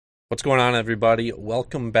What's going on, everybody?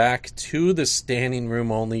 Welcome back to the Standing Room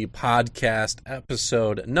Only podcast,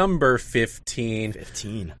 episode number 15.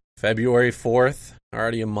 February 4th,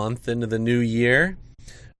 already a month into the new year.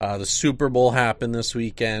 The Super Bowl happened this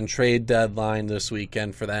weekend, trade deadline this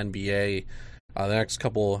weekend for the NBA. The next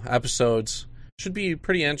couple episodes should be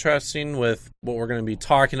pretty interesting with what we're going to be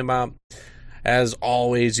talking about. As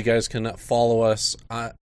always, you guys can follow us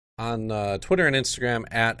on Twitter and Instagram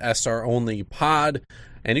at SROnlyPod.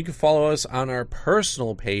 And you can follow us on our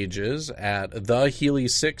personal pages at The Healy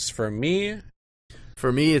 6 for me.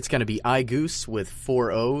 For me, it's going to be iGoose with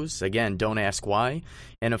 4 O's. Again, don't ask why.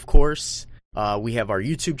 And of course, we have our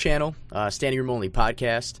YouTube channel, Standing Room Only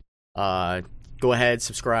Podcast. Go ahead,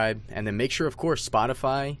 subscribe, and then make sure, of course,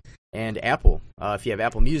 Spotify and Apple. If you have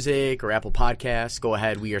Apple Music or Apple Podcasts, go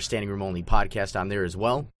ahead. We are Standing Room Only Podcast on there as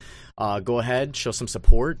well. Go ahead, show some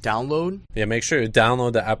support, download. Yeah, make sure to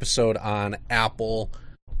download the episode on Apple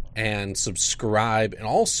and subscribe, and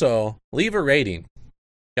also leave a rating.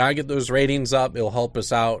 Gotta get those ratings up. It'll help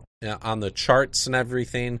us out on the charts and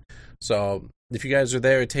everything. So if you guys are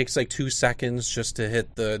there, it takes like 2 seconds just to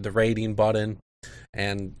hit the rating button,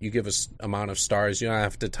 and you give us amount of stars. You don't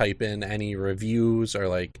have to type in any reviews or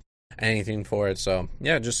like anything for it. So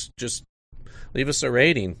yeah, just leave us a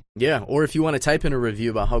rating. Yeah, or if you want to type in a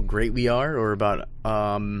review about how great we are, or about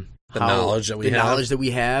the knowledge that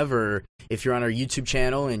we have, or if you're on our YouTube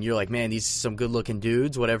channel and you're like, man, these are some good-looking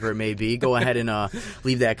dudes, whatever it may be, go ahead and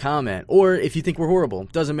leave that comment. Or if you think we're horrible,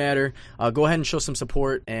 doesn't matter. Go ahead and show some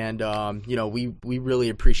support, and we really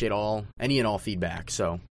appreciate any and all feedback.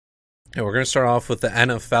 So, yeah, we're gonna start off with the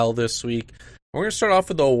NFL this week. We're gonna start off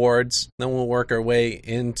with the awards, then we'll work our way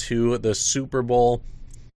into the Super Bowl.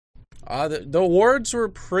 The awards were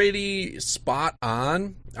pretty spot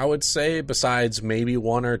on, I would say, besides maybe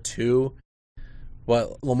one or two.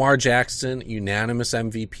 But Lamar Jackson, unanimous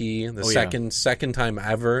MVP, the second time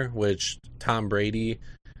ever, which Tom Brady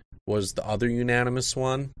was the other unanimous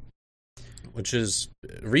one, which is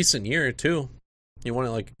a recent year, too. He won it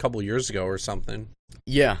like a couple years ago or something.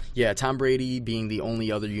 Yeah, Tom Brady being the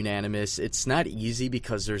only other unanimous. It's not easy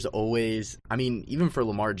because there's always, even for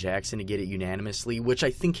Lamar Jackson to get it unanimously, which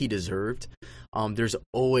I think he deserved, there's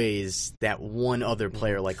always that one other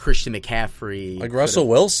player like Christian McCaffrey. Like Russell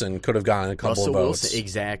Wilson could have gotten a couple of votes. Wilson,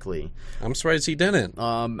 exactly. I'm surprised he didn't.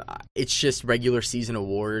 It's just regular season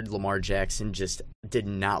award. Lamar Jackson just did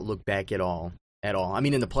not look back at all. In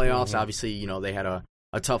the playoffs, obviously, they had a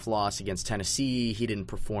tough loss against Tennessee. He didn't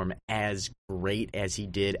perform as great as he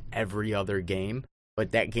did every other game,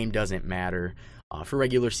 but that game doesn't matter. For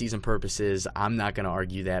regular season purposes, I'm not going to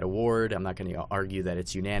argue that award. I'm not going to argue that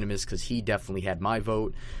it's unanimous because he definitely had my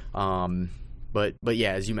vote. But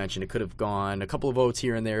yeah, as you mentioned, it could have gone a couple of votes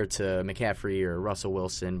here and there to McCaffrey or Russell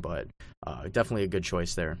Wilson, but definitely a good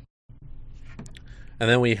choice there. And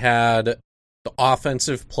then we had the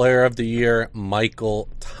Offensive Player of the Year, Michael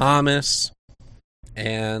Thomas.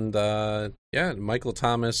 And, Michael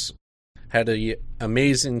Thomas had an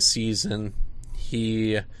amazing season.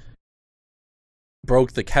 He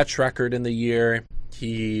broke the catch record in the year.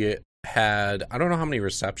 He had, I don't know how many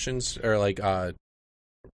receptions or,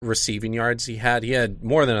 receiving yards he had. He had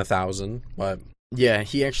more than 1,000, but... Yeah,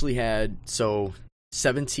 he actually had,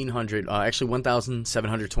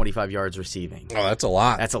 1,725 yards receiving. Oh, that's a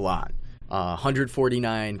lot.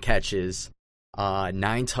 149 catches,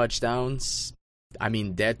 9 touchdowns.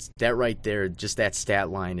 That right there, just that stat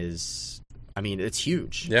line is, it's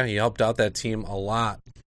huge. Yeah, he helped out that team a lot.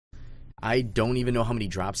 I don't even know how many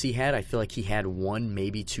drops he had. I feel like he had 1,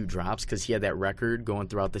 maybe 2 drops because he had that record going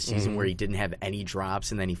throughout the season where he didn't have any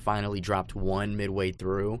drops, and then he finally dropped 1 midway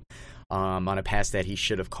through on a pass that he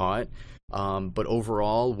should have caught. But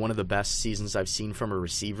overall, one of the best seasons I've seen from a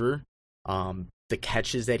receiver. The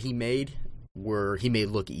catches that he made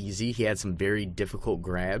look easy. He had some very difficult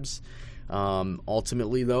grabs.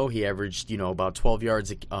 Ultimately, though, he averaged, about 12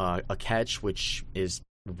 yards a catch, which is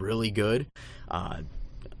really good.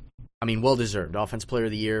 Well-deserved. Offensive Player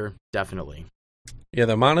of the Year, definitely. Yeah,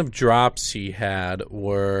 the amount of drops he had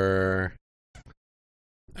were...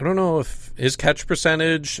 I don't know if his catch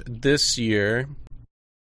percentage this year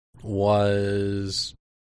was...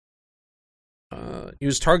 he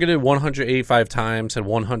was targeted 185 times, had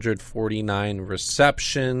 149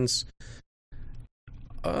 receptions.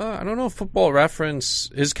 I don't know if Football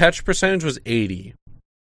Reference, his catch percentage was 80.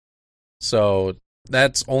 So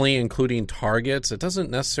that's only including targets. It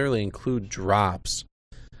doesn't necessarily include drops.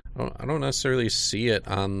 I don't necessarily see it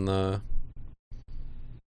on the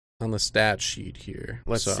stat sheet here.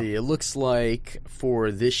 Let's see. It looks like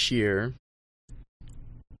for this year,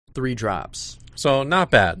 3 drops. So not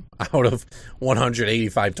bad out of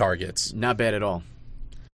 185 targets. Not bad at all.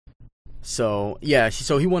 So, yeah,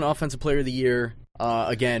 so he won Offensive Player of the Year.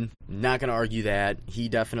 Again, not going to argue that. He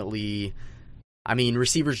definitely, I mean,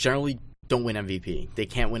 receivers generally don't win MVP. They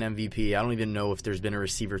can't win MVP. I don't even know if there's been a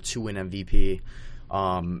receiver to win MVP.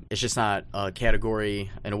 It's just not a category,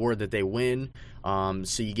 an award that they win.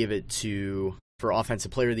 So you give it to, for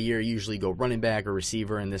Offensive Player of the Year, you usually go running back or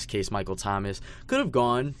receiver. In this case, Michael Thomas. Could have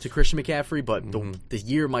gone to Christian McCaffrey, but the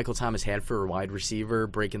year Michael Thomas had for a wide receiver,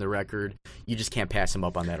 breaking the record, you just can't pass him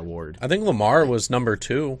up on that award. I think Lamar was number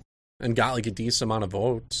 2 and got like a decent amount of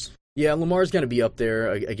votes. Yeah, Lamar's going to be up there.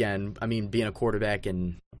 Again, I mean, being a quarterback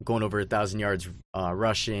and going over 1,000 yards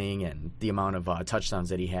rushing and the amount of touchdowns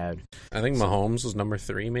that he had. I think Mahomes was number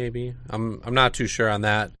 3, maybe. I'm not too sure on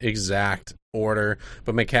that exact order,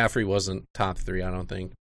 but McCaffrey wasn't top 3, I don't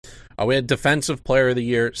think. We had Defensive Player of the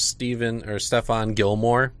Year, Stephon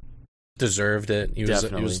Gilmore. Deserved it. He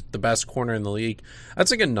was the best corner in the league.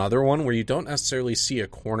 That's like another one where you don't necessarily see a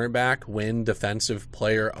cornerback win Defensive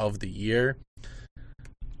Player of the Year.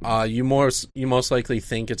 You most likely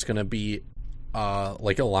think it's going to be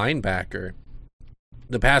like a linebacker.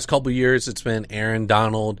 The past couple years, it's been Aaron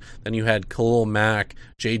Donald. Then you had Khalil Mack,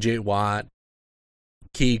 J.J. Watt,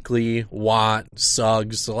 Kuechly, Watt,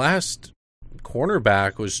 Suggs. The last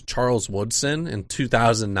cornerback was Charles Woodson in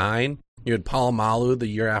 2009. You had Palomalu the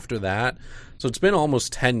year after that. So it's been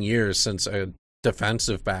almost 10 years since a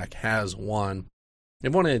defensive back has won.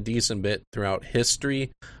 They've won a decent bit throughout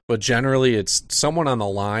history, but generally it's someone on the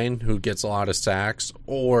line who gets a lot of sacks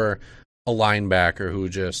or a linebacker who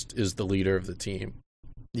just is the leader of the team.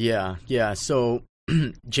 Yeah. So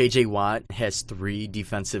J.J. Watt has 3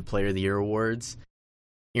 Defensive Player of the Year awards.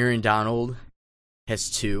 Aaron Donald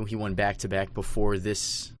has 2. He won back-to-back before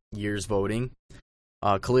this year's voting.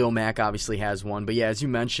 Khalil Mack obviously has 1. But yeah, as you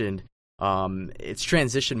mentioned, it's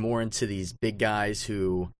transitioned more into these big guys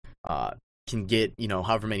who can get,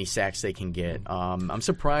 however many sacks they can get. I'm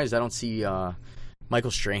surprised I don't see Michael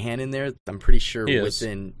Strahan in there. I'm pretty sure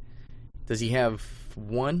within... Does he have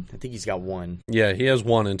 1? I think he's got 1. Yeah, he has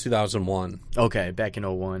 1 in 2001. Okay, back in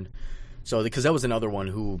 2001. So, because that was another one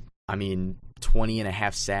who, 20 and a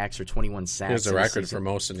half sacks or 21 sacks. He has a record for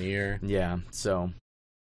most in the year. Yeah, so...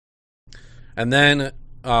 And then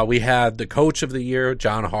we had the Coach of the Year,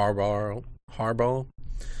 John Harbaugh.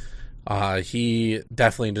 He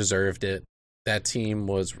definitely deserved it. That team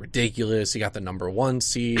was ridiculous. He got the number 1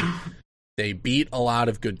 seed. They beat a lot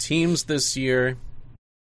of good teams this year.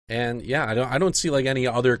 And yeah, I don't see like any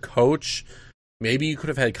other coach. Maybe you could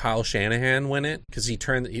have had Kyle Shanahan win it because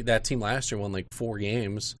that team last year won like 4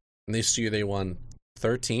 games. And this year they won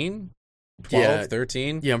 13? 12,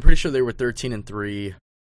 13? Yeah, I'm pretty sure they were 13-3.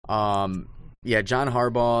 Yeah, John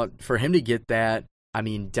Harbaugh, for him to get that,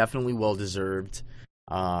 definitely well-deserved.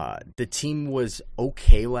 The team was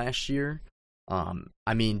okay last year.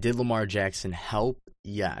 Did Lamar Jackson help?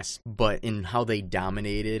 Yes. But in how they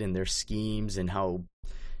dominated and their schemes and how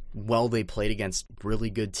well they played against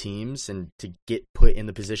really good teams and to get put in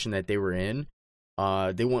the position that they were in,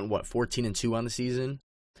 they went, 14-2 on the season?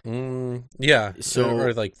 Yeah, so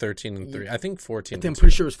or like 13-3. I think 14. I'm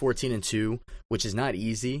pretty sure it was 14-2, which is not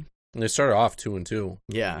easy. And they started off 2-2.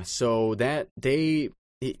 Yeah, so he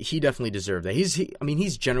definitely deserved that.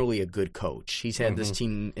 He's generally a good coach. He's had this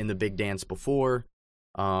team in the big dance before.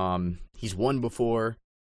 He's won before.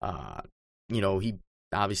 He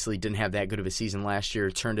obviously didn't have that good of a season last year.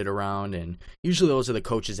 Turned it around, and usually those are the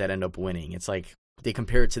coaches that end up winning. It's like they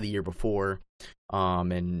compare it to the year before,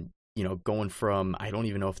 and going from, I don't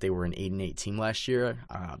even know if they were an 8-8 team last year.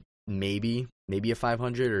 Maybe a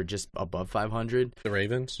 500 or just above 500. The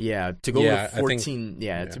Ravens? Yeah, to go to 14,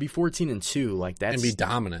 to be 14-2, like that's... And be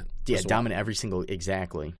dominant. Yeah, dominant every single,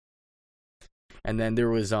 exactly. And then there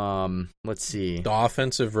was, let's see. The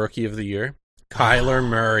Offensive Rookie of the Year, Kyler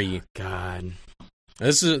Murray. God.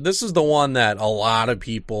 This is the one that a lot of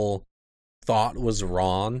people thought was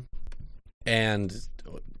wrong, and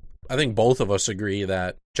I think both of us agree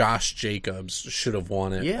that Josh Jacobs should have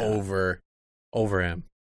won it over him.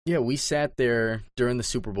 Yeah, we sat there during the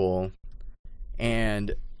Super Bowl,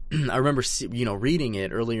 and I remember, reading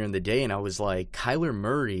it earlier in the day, and I was like, Kyler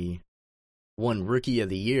Murray won Rookie of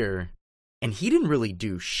the Year, and he didn't really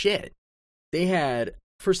do shit. They had,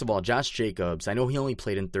 first of all, Josh Jacobs. I know he only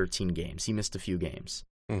played in 13 games. He missed a few games.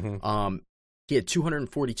 He had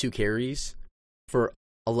 242 carries for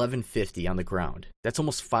 1150 on the ground. That's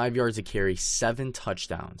almost 5 yards a carry, 7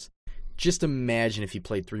 touchdowns. just imagine if he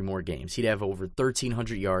played 3 more games. He'd have over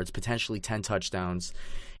 1,300 yards, potentially 10 touchdowns.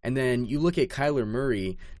 And then you look at Kyler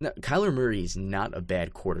Murray. Now, Kyler Murray is not a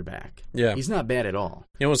bad quarterback. Yeah. He's not bad at all.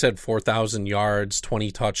 He almost had 4,000 yards, 20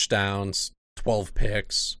 touchdowns, 12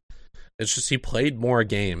 picks. It's just he played more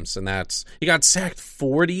games, and he got sacked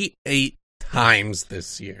 48 times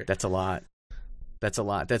this year. That's a lot.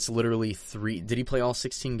 That's literally 3. Did he play all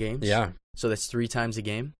 16 games? Yeah. So that's 3 times a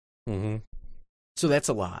game? Mm-hmm. So that's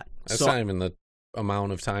a lot. That's not even the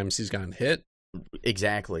amount of times he's gotten hit.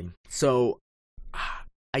 Exactly. So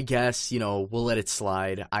I guess, we'll let it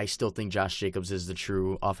slide. I still think Josh Jacobs is the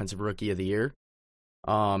true offensive rookie of the year.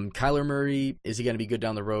 Kyler Murray, is he going to be good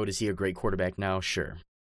down the road? Is he a great quarterback now? Sure.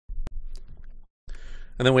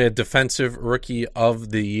 And then we had defensive rookie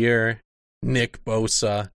of the year, Nick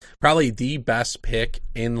Bosa. Probably the best pick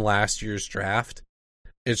in last year's draft.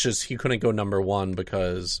 It's just he couldn't go number 1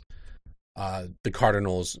 because the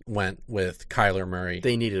Cardinals went with Kyler Murray.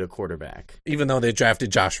 They needed a quarterback. Even though they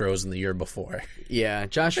drafted Josh Rosen the year before. Yeah,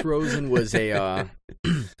 Josh Rosen was they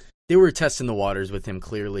were testing the waters with him,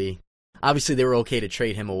 clearly. Obviously, they were okay to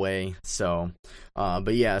trade him away. So,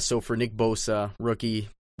 but yeah, so for Nick Bosa, rookie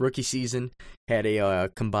season, had a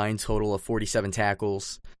combined total of 47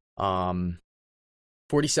 tackles.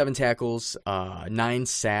 47 tackles, 9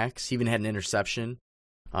 sacks. He even had an interception.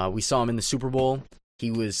 We saw him in the Super Bowl. He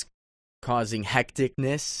was causing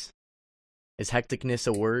hecticness. Is hecticness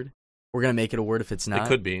a word? We're going to make it a word if it's not. It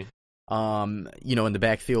could be. In the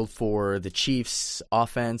backfield for the Chiefs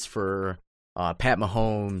offense, for Pat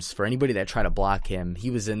Mahomes, for anybody that tried to block him.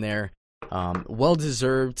 He was in there.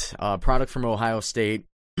 Well-deserved product from Ohio State.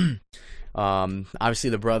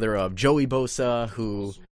 Obviously the brother of Joey Bosa,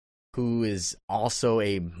 who is also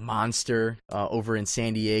a monster over in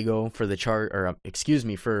San Diego for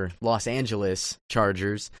for Los Angeles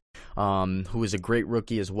Chargers, who was a great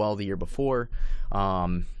rookie as well the year before.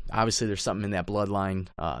 Obviously there's something in that bloodline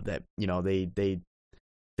that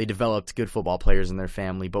they developed good football players in their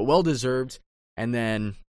family, but well deserved. And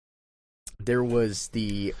then there was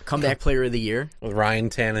the comeback player of the year with Ryan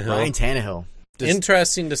Tannehill.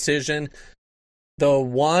 Interesting decision. The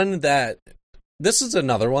one that this is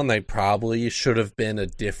another one that probably should have been a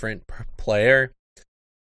different player.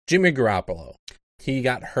 Jimmy Garoppolo. He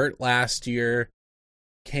got hurt last year,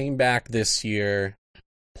 came back this year,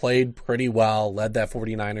 played pretty well, led that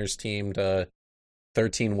 49ers team to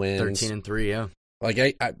 13 wins. 13-3, yeah.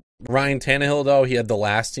 Ryan Tannehill, though, he had the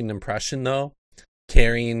lasting impression, though,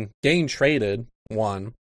 getting traded,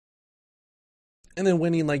 one, and then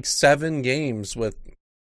winning 7 games with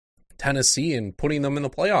Tennessee and putting them in the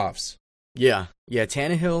playoffs. Yeah.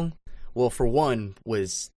 Tannehill, well, for one,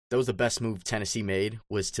 that was the best move Tennessee made,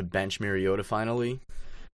 was to bench Mariota finally.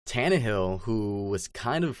 Tannehill, who was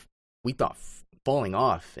kind of, we thought, falling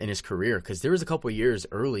off in his career, because there was a couple of years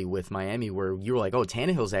early with Miami where you were like, oh,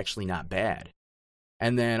 Tannehill's actually not bad.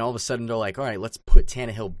 And then all of a sudden they're like, all right, let's put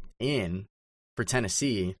Tannehill in for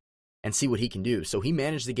Tennessee and see what he can do. So he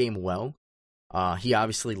managed the game well. He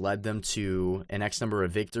obviously led them to an X number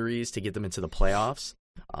of victories to get them into the playoffs.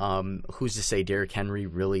 Who's to say Derrick Henry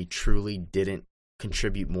really, truly didn't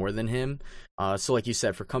contribute more than him? So like you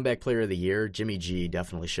said, for comeback player of the year, Jimmy G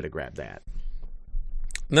definitely should have grabbed that.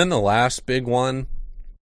 And then the last big one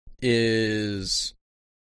is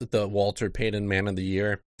the Walter Payton Man of the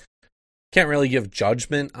Year. Can't really give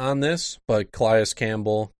judgment on this, but Calais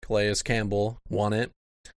Campbell won it.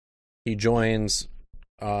 He joins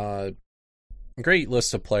a great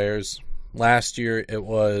list of players. Last year it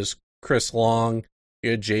was Chris Long,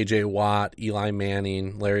 you had J.J. Watt, Eli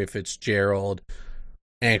Manning, Larry Fitzgerald,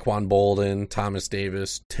 Anquan Bolden, Thomas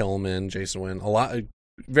Davis, Tillman, Jason Wynn.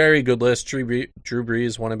 Very good list. Drew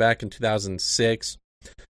Brees won it back in 2006.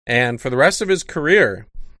 And for the rest of his career,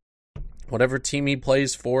 whatever team he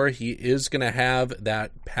plays for, he is going to have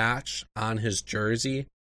that patch on his jersey,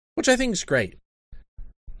 which I think is great.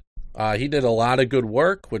 He did a lot of good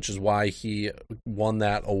work, which is why he won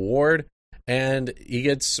that award, and he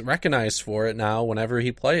gets recognized for it now whenever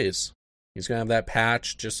he plays. He's going to have that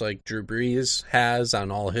patch just like Drew Brees has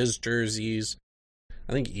on all his jerseys.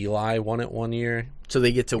 I think Eli won it one year. So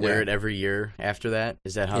they get to wear it every year after that?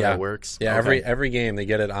 Is that how that works? Yeah, okay. every game they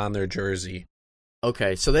get it on their jersey.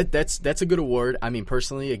 Okay, so that's a good award. I mean,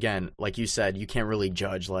 personally, again, like you said, you can't really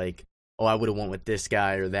judge I would have went with this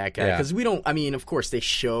guy or that guy. Because we don't, I mean, of course, they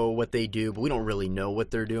show what they do, but we don't really know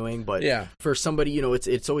what they're doing. But for somebody,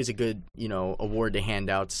 it's always a good, award to hand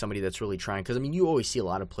out to somebody that's really trying. Because, I mean, you always see a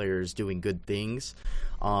lot of players doing good things.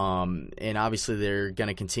 And obviously, they're going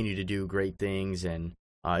to continue to do great things. And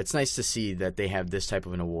it's nice to see that they have this type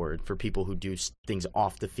of an award for people who do things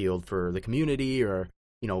off the field for the community or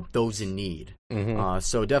those in need. Mm-hmm.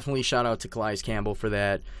 So definitely shout out to Calais Campbell for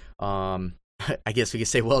that. I guess we could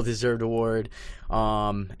say well-deserved award.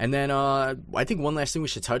 And then I think one last thing we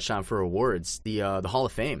should touch on for awards, the Hall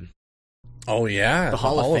of Fame. Oh, yeah. The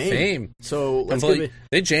Hall of Fame. So let's give it...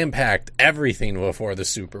 They jam-packed everything before the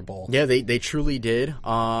Super Bowl. Yeah, they truly did.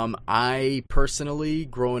 I personally,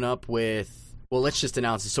 growing up with... Well, let's just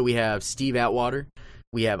announce it. So we have Steve Atwater.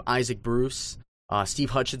 We have Isaac Bruce,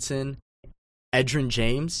 Steve Hutchinson, Edgerrin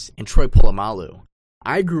James, and Troy Polamalu.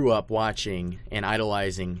 I grew up watching and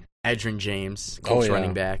idolizing Edgerrin James, Colts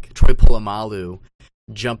running back, Troy Polamalu,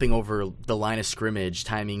 jumping over the line of scrimmage,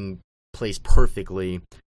 timing plays perfectly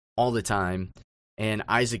all the time. And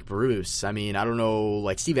Isaac Bruce, I mean, I don't know,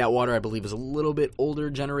 like Steve Atwater, I believe, is a little bit older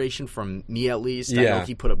generation from me at least. Yeah. I know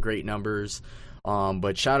he put up great numbers.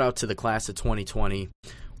 But shout out to the class of 2020.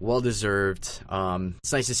 Well-deserved.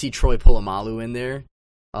 It's nice to see Troy Polamalu in there.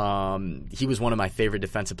 He was one of my favorite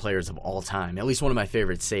defensive players of all time, at least one of my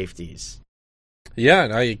favorite safeties. Yeah,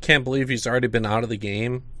 I can't believe he's already been out of the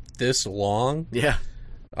game this long. Yeah.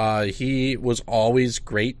 He was always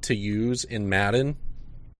great to use in Madden.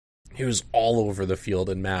 He was all over the field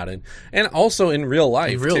in Madden. And also in real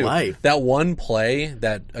life, too. That one play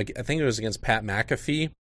that, I think it was against Pat McAfee,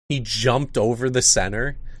 he jumped over the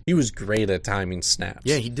center. He was great at timing snaps.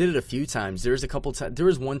 Yeah, he did it a few times. There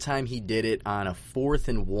was one time he did it on a 4th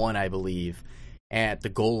and 1, I believe, at the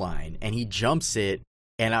goal line, and he jumps it.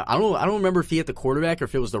 And I don't remember if he hit the quarterback or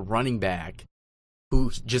if it was the running back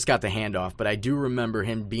who just got the handoff, but I do remember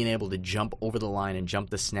him being able to jump over the line and jump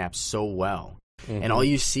the snap so well. Mm-hmm. And all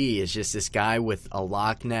you see is just this guy with a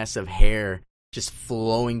Loch Ness of hair just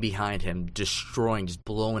flowing behind him, destroying, just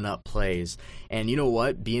blowing up plays. And you know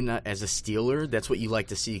what? Being as a Steeler, that's what you like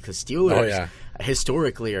to see, because Steelers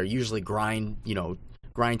historically are usually grind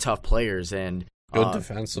tough players and good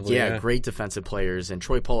defensively. Yeah, great defensive players. And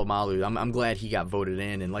Troy Polamalu, I'm glad he got voted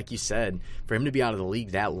in. And like you said, for him to be out of the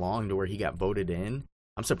league that long to where he got voted in,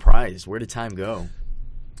 I'm surprised. Where did time go?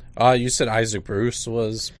 You said Isaac Bruce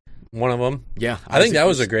was one of them. Yeah. I think that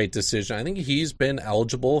was a great decision. I think he's been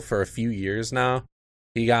eligible for a few years now.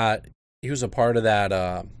 He was a part of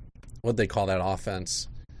that, what'd they call that offense?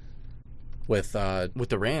 With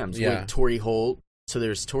the Rams. Yeah. With Torrey Holt. So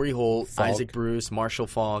there's Torrey Holt, Falk. Isaac Bruce, Marshall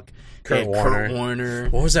Falk, Kurt Warner.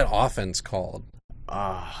 What was that offense called?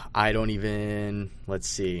 I don't even. Let's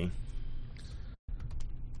see.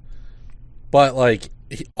 But like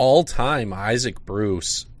all time, Isaac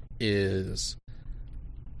Bruce is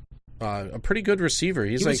a pretty good receiver.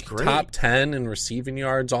 He's like great. Top 10 in receiving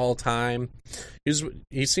yards all time.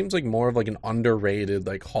 He seems like more of like an underrated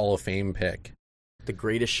like Hall of Fame pick. The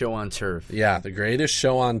greatest show on turf. Yeah, the greatest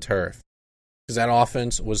show on turf. Because that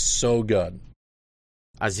offense was so good.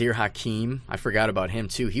 Azir Hakim, I forgot about him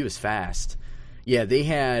too. He was fast. Yeah, they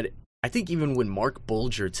had, I think even when Mark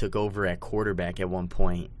Bulger took over at quarterback at one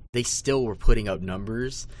point, they still were putting up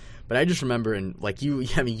numbers. But I just remember, and like you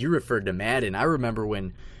referred to Madden. I remember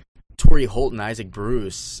when Torrey Holt and Isaac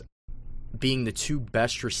Bruce being the two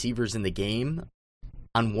best receivers in the game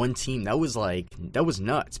on one team. That was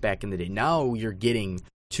nuts back in the day. Now you're getting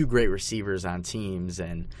two great receivers on teams,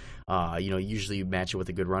 and usually you match it with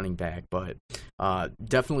a good running back. But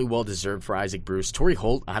definitely well deserved for Isaac Bruce. Torrey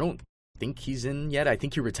Holt, I don't think he's in yet. I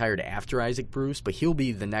think he retired after Isaac Bruce, but he'll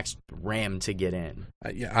be the next Ram to get in.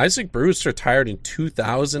 Isaac Bruce retired in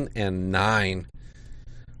 2009.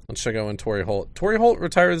 Let's check out when Torrey Holt. Torrey Holt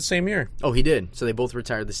retired the same year. Oh, he did. So they both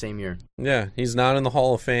retired the same year. Yeah, he's not in the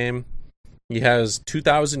Hall of Fame. He has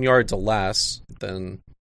 2,000 yards less than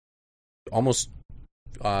almost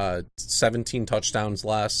 17 touchdowns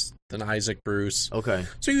less than Isaac Bruce. Okay.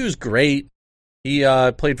 So he was great. He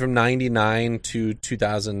played from 99 to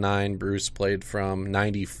 2009. Bruce played from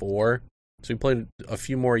 94. So he played a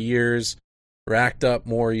few more years, racked up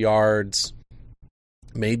more yards.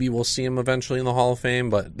 Maybe we'll see him eventually in the Hall of Fame,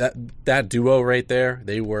 but that duo right there,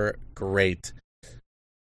 they were great.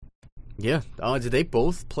 Yeah. Did they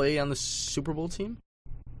both play on the Super Bowl team?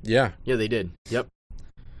 Yeah. Yeah, they did. Yep.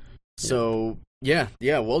 So, yeah,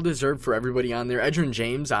 well deserved for everybody on there. Edgerrin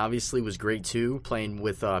James obviously was great too, playing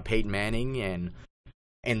with Peyton Manning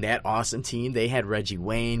and that awesome team. They had Reggie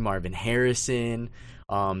Wayne, Marvin Harrison.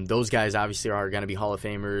 Those guys obviously are going to be Hall of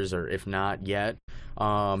Famers, or if not yet.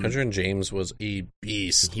 Edgerrin James was a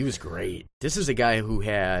beast. He was great. This is a guy who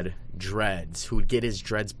had dreads, who would get his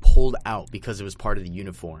dreads pulled out because it was part of the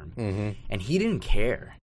uniform. Mm-hmm. And he didn't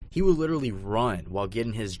care. He would literally run while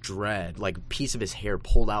getting his dread, like a piece of his hair,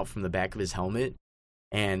 pulled out from the back of his helmet.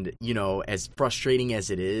 And, as frustrating as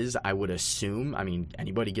it is, I would assume,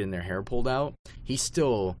 anybody getting their hair pulled out, he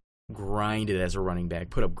still grinded as a running back,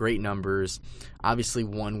 put up great numbers. Obviously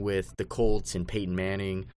won with the Colts and Peyton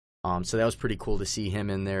Manning. So that was pretty cool to see him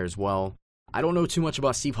in there as well. I don't know too much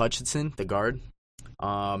about Steve Hutchinson, the guard.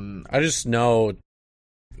 I just know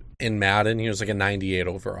in Madden he was like a 98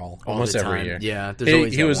 overall almost every year. Yeah,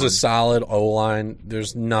 he was a solid O-line.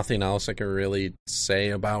 There's nothing else I could really say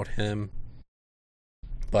about him.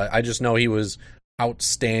 But I just know he was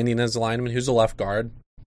outstanding as a lineman. He was a left guard.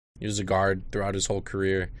 He was a guard throughout his whole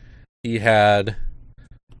career. He had,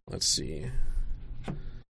 let's see,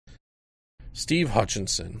 Steve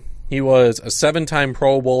Hutchinson. He was a 7-time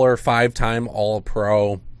Pro Bowler, 5-time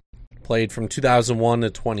All-Pro. Played from 2001 to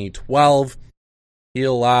 2012. He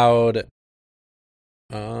allowed,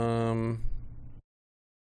 I don't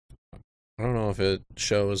know if it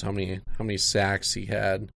shows how many sacks he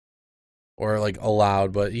had or like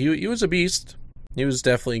allowed, but he was a beast. He was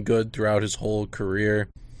definitely good throughout his whole career.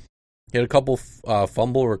 He had a couple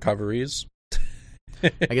fumble recoveries.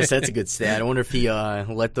 I guess that's a good stat. I wonder if he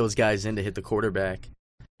let those guys in to hit the quarterback.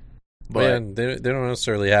 But they don't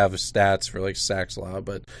necessarily have stats for like sacks allowed,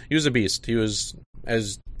 but he was a beast. He was,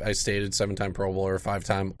 as I stated, 7-time Pro Bowler,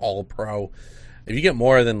 5-time All-Pro. If you get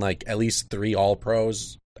more than like at least 3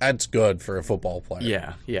 All-Pros, that's good for a football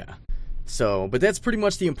player. Yeah. So, but that's pretty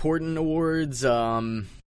much the important awards. I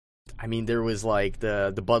mean, there was like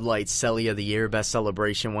the Bud Light Celly of the Year Best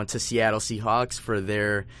Celebration went to Seattle Seahawks for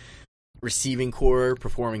their receiving core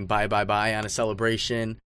performing Bye Bye Bye on a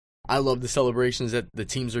celebration. I love the celebrations that the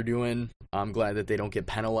teams are doing. I'm glad that they don't get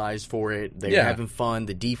penalized for it. They're having fun.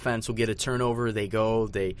 The defense will get a turnover. They go.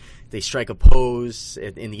 They strike a pose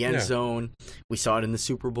in the end zone. We saw it in the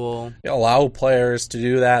Super Bowl. You allow players to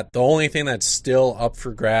do that. The only thing that's still up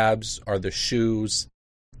for grabs are the shoes.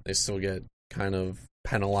 They still get kind of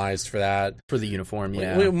penalized for that. For the uniform,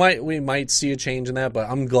 yeah. We might see a change in that, but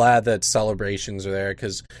I'm glad that celebrations are there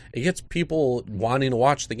because it gets people wanting to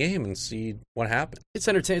watch the game and see what happened. It's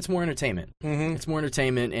more entertainment. Mm-hmm. It's more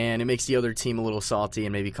entertainment, and it makes the other team a little salty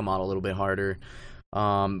and maybe come out a little bit harder.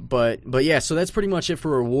 But yeah, so that's pretty much it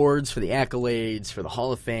for awards, for the accolades, for the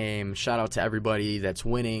Hall of Fame. Shout out to everybody that's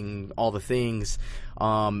winning all the things.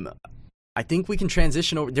 I think we can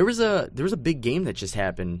transition over. There was a big game that just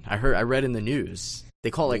happened. I read in the news. They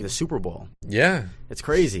call it like the Super Bowl. Yeah. It's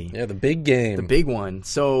crazy. Yeah, the big game. The big one.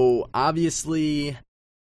 So, obviously,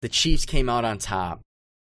 the Chiefs came out on top.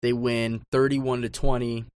 They win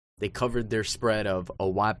 31-20. They covered their spread of a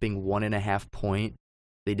whopping 1.5 point.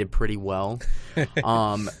 They did pretty well.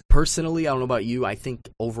 Personally, I don't know about you, I think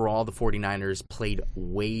overall the 49ers played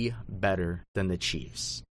way better than the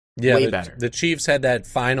Chiefs. Yeah, way better. The Chiefs had that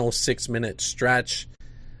final 6-minute stretch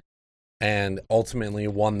and ultimately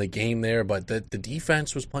won the game there, but the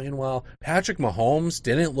defense was playing well. Patrick Mahomes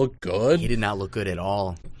didn't look good. He did not look good at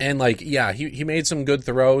all. And, he made some good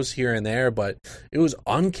throws here and there, but it was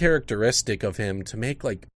uncharacteristic of him to make,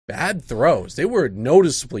 bad throws. They were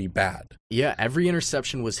noticeably bad. Yeah, every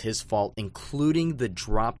interception was his fault, including the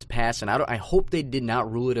dropped pass. And I hope they did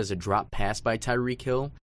not rule it as a drop pass by Tyreek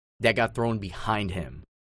Hill that got thrown behind him.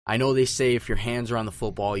 I know they say if your hands are on the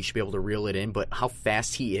football, you should be able to reel it in, but how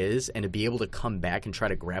fast he is and to be able to come back and try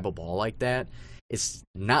to grab a ball like that, it's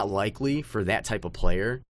not likely for that type of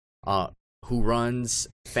player who runs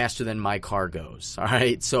faster than my car goes. All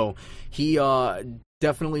right, so he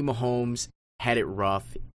definitely Mahomes had it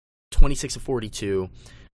rough. 26 of 42,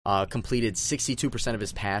 completed 62% of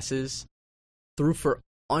his passes, threw for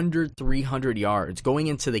under 300 yards. Going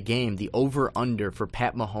into the game, the over-under for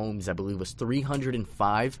Pat Mahomes, I believe, was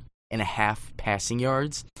 305.5 passing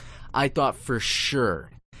yards. I thought for sure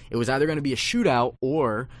it was either going to be a shootout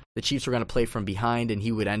or the Chiefs were going to play from behind and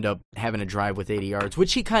he would end up having a drive with 80 yards,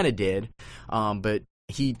 which he kind of did. But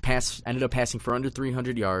he ended up passing for under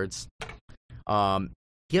 300 yards. He got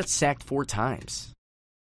sacked 4 times.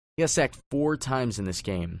 He got sacked 4 times in this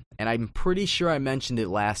game. And I'm pretty sure I mentioned it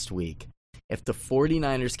last week. If the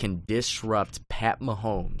 49ers can disrupt Pat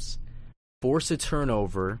Mahomes, force a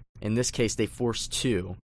turnover, in this case they forced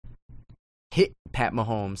 2, hit Pat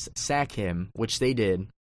Mahomes, sack him, which they did,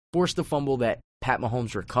 force the fumble that Pat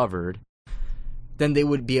Mahomes recovered, then they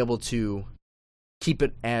would be able to keep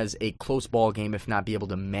it as a close ball game, if not be able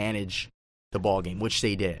to manage the ball game, which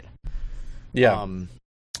they did. Yeah.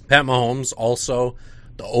 Pat Mahomes also,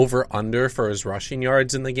 the over-under for his rushing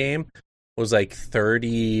yards in the game was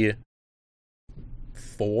 34,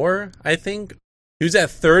 I think. He was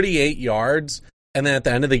at 38 yards, and then at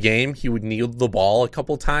the end of the game, he would kneel the ball a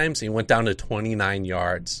couple times, and he went down to 29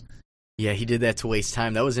 yards. Yeah, he did that to waste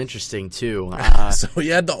time. That was interesting, too. So he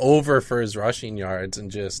had the over for his rushing yards,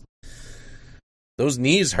 and just those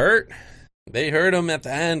knees hurt. They hurt him at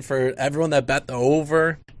the end for everyone that bet the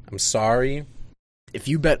over. I'm sorry. If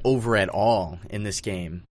you bet over at all in this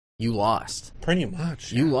game, you lost. Pretty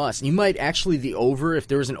much. You lost. You might actually, the over, if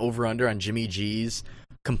there was an over-under on Jimmy G's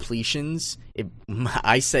completions,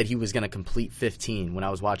 I said he was going to complete 15 when I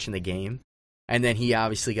was watching the game. And then he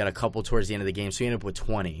obviously got a couple towards the end of the game, so he ended up with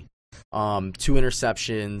 20. 2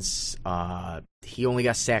 interceptions. He only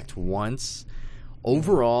got sacked once.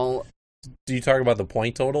 Overall... Do you talk about the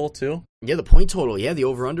point total, too? Yeah, the point total. Yeah, the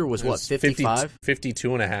over-under was what, 55?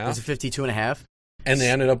 52 and a half. Was it 52 and a half? And they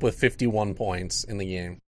ended up with 51 points in the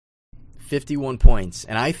game. 51 points.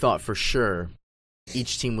 And I thought for sure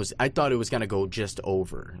each team was... I thought it was going to go just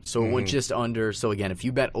over. So it went just under. So, again, if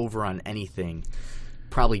you bet over on anything,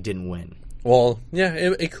 probably didn't win. Well, yeah,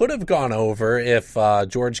 it could have gone over if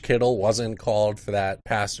George Kittle wasn't called for that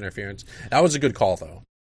pass interference. That was a good call, though.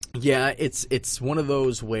 Yeah, it's one of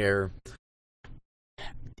those where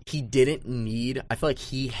he didn't need... I feel like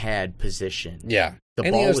he had position. Yeah. The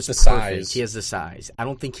and ball he has was the perfect. size. He has the size. I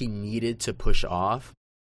don't think he needed to push off,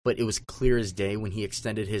 but it was clear as day when he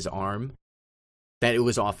extended his arm that it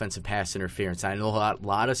was offensive pass interference. I know a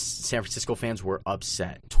lot of San Francisco fans were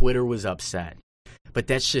upset. Twitter was upset. But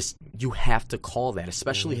that's just, you have to call that,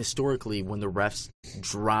 especially historically when the refs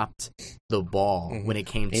dropped the ball when it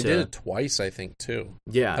came to... He did it twice, I think, too.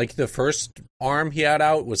 Yeah. Like, the first arm he had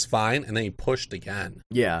out was fine, and then he pushed again.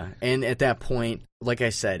 Yeah, and at that point, like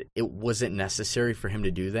I said, it wasn't necessary for him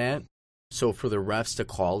to do that. So for the refs to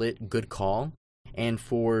call it, good call. And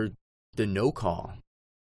for the no call,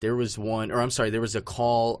 there was a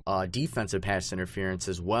call, defensive pass interference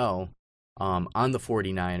as well. On the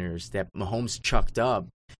 49ers that Mahomes chucked up.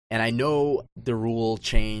 And I know the rule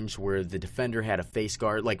changed where the defender had a face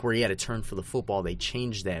guard, like where he had to turn for the football. They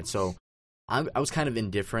changed that. So I was kind of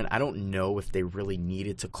indifferent. I don't know if they really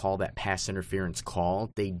needed to call that pass interference call.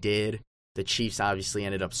 They did. The Chiefs obviously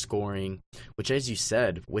ended up scoring, which, as you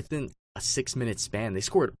said, within a 6-minute span, they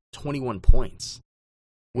scored 21 points,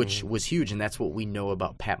 which was huge. And that's what we know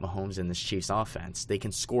about Pat Mahomes and this Chiefs offense. They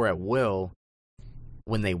can score at will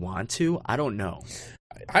when they want to. I don't know.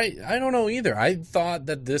 I don't know either. I thought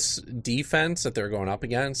that this defense that they're going up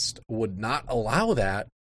against would not allow that,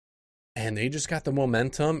 and they just got the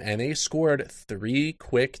momentum, and they scored 3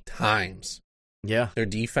 quick times. Yeah. Their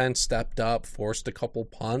defense stepped up, forced a couple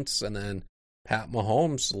punts, and then Pat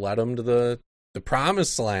Mahomes led them to the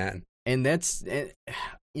promised land. And that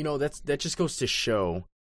just goes to show,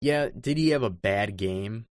 yeah, did he have a bad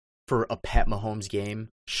game for a Pat Mahomes game?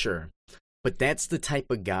 Sure. But that's the type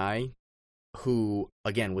of guy who,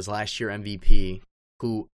 again, was last year MVP,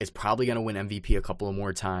 who is probably going to win MVP a couple of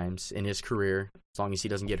more times in his career, as long as he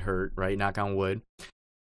doesn't get hurt, right? Knock on wood.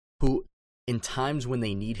 Who, in times when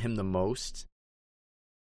they need him the most,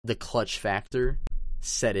 the clutch factor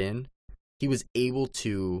set in. He was able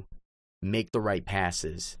to make the right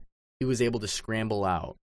passes. He was able to scramble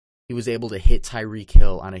out. He was able to hit Tyreek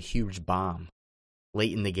Hill on a huge bomb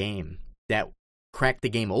late in the game that cracked the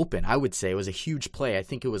game open. I would say it was a huge play. I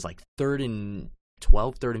think it was like 3rd and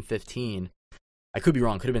 12, 3rd and 15. I could be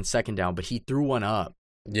wrong. Could have been 2nd down, but he threw one up.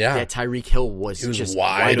 Yeah. That Tyreek Hill was just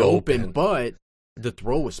wide open, but the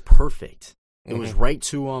throw was perfect. It was right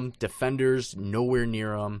to him. Defenders nowhere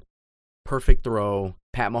near him. Perfect throw.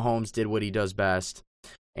 Pat Mahomes did what he does best.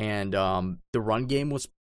 And the run game was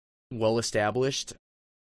well established.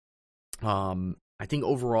 I think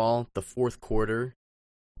overall, the fourth quarter,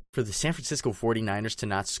 for the San Francisco 49ers to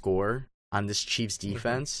not score on this Chiefs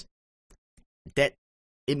defense, that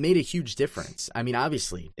it made a huge difference. I mean,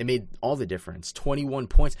 obviously, it made all the difference. 21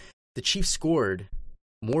 points. The Chiefs scored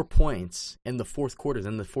more points in the fourth quarter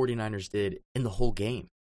than the 49ers did in the whole game.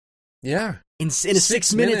 Yeah. In a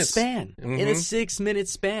 6-minute span. In a 6-minute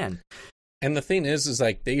span. And the thing is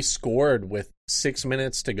like they scored with 6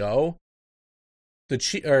 minutes to go. The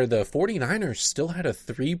 49ers still had a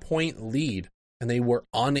 3-point lead, and they were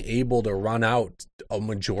unable to run out a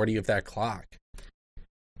majority of that clock.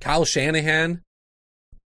 Kyle Shanahan,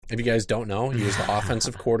 if you guys don't know, he was the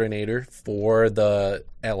offensive coordinator for the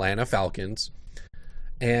Atlanta Falcons.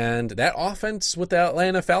 And that offense with the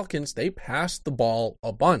Atlanta Falcons, they passed the ball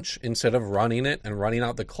a bunch instead of running it and running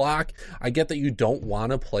out the clock. I get that you don't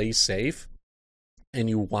want to play safe and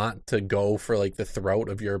you want to go for like the throat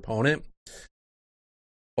of your opponent.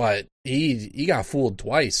 But he got fooled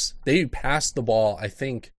twice. They passed the ball, I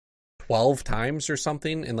think, 12 times or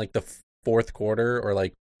something in like the fourth quarter or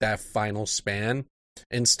like that final span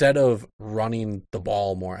instead of running the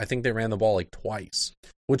ball more. I think they ran the ball like twice,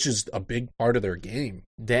 which is a big part of their game.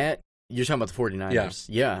 That you're talking about the 49ers.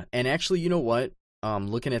 Yeah. And actually, you know what?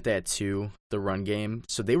 Looking at that too, the run game.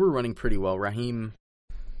 So they were running pretty well. Raheem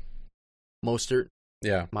Mostert.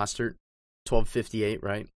 Yeah. Mostert. 1258,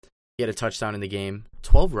 right? He had a touchdown in the game,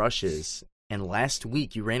 12 rushes, and last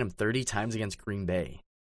week you ran him 30 times against Green Bay.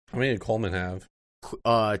 How many did Coleman have?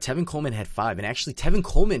 Tevin Coleman had 5, and actually Tevin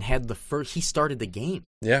Coleman had he started the game.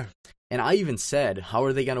 Yeah. And I even said, how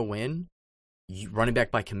are they going to win? Running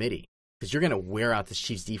back by committee. Because you're going to wear out this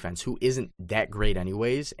Chiefs defense, who isn't that great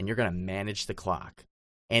anyways, and you're going to manage the clock.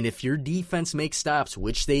 And if your defense makes stops,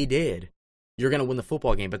 which they did, you're going to win the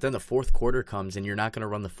football game. But then the fourth quarter comes, and you're not going to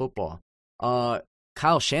run the football.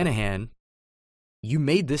 Kyle Shanahan, you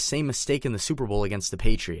made this same mistake in the Super Bowl against the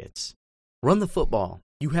Patriots. Run the football.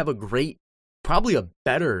 You have a great, probably a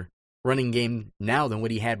better running game now than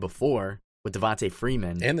what he had before with Devontae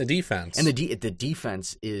Freeman. And the defense. And the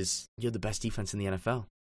defense is, you're the best defense in the NFL.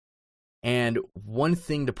 And one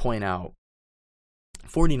thing to point out,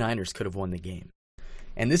 49ers could have won the game.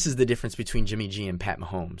 And this is the difference between Jimmy G and Pat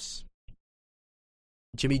Mahomes.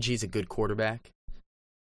 Jimmy G's a good quarterback.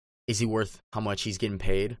 Is he worth how much he's getting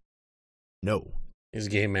paid? No. He's a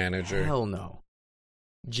game manager. Hell no.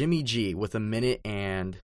 Jimmy G, with 1 minute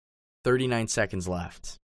and 39 seconds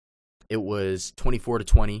left, it was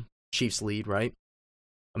 24-20, Chiefs lead, right?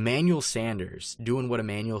 Emmanuel Sanders, doing what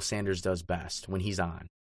Emmanuel Sanders does best when he's on,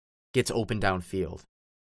 gets open downfield.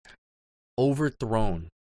 Overthrown.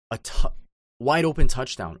 Wide open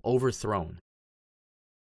touchdown. Overthrown.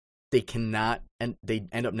 They cannot, and they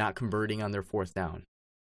end up not converting on their fourth down.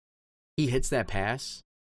 He hits that pass.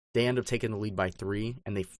 They end up taking the lead by 3,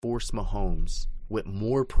 and they force Mahomes with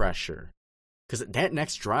more pressure. Because that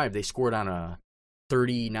next drive, they scored on a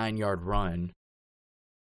 39-yard run,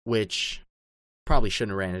 which probably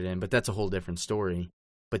shouldn't have ran it in, but that's a whole different story.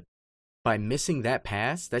 But by missing that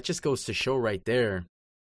pass, that just goes to show right there,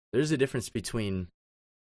 there's a difference between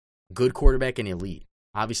good quarterback and elite.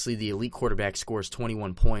 Obviously, the elite quarterback scores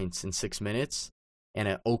 21 points in 6 minutes, and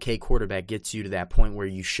an okay quarterback gets you to that point where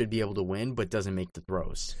you should be able to win, but doesn't make the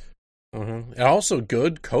throws. Mm-hmm. And also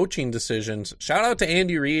good coaching decisions. Shout out to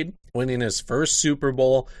Andy Reid winning his first Super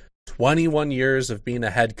Bowl, 21 years of being a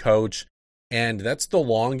head coach, and that's the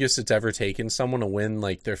longest it's ever taken someone to win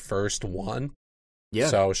like their first one. Yeah.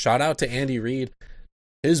 So shout out to Andy Reid.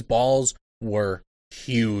 His balls were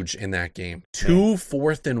huge in that game. 2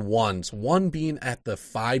 4th and 1s, one being at the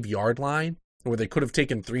 5-yard line, where they could have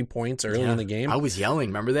taken 3 points early in the game. I was yelling.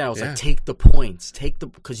 Remember that? I was like, take the points.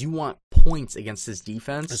 Because you want points against this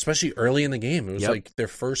defense. Especially early in the game. It was like their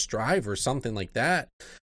first drive or something like that.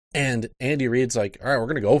 And Andy Reid's like, all right, we're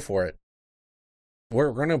going to go for it.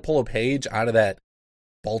 We're going to pull a page out of that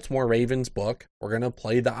Baltimore Ravens book. We're going to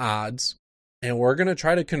play the odds. And we're going to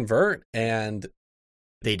try to convert. And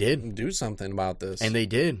they did. Do something about this. And they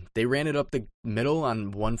did. They ran it up the middle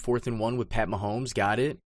on 1 4th and 1 with Pat Mahomes. Got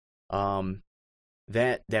it.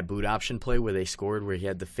 That boot option play where they scored, where he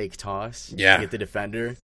had the fake toss to get the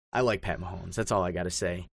defender. I like Pat Mahomes. That's all I got to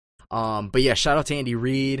say. But yeah, shout out to Andy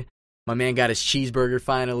Reid. My man got his cheeseburger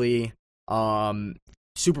finally.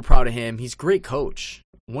 Super proud of him. He's a great coach.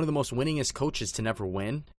 One of the most winningest coaches to never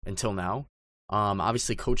win until now.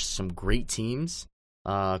 Obviously coached some great teams.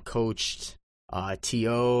 Coached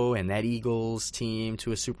T.O. and that Eagles team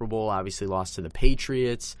to a Super Bowl. Obviously lost to the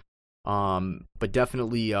Patriots. But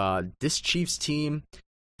definitely this Chiefs team,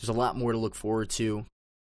 there's a lot more to look forward to.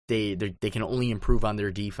 They can only improve on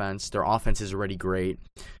their defense. Their offense is already great.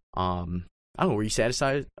 I don't know, were you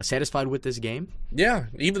satisfied with this game? Yeah,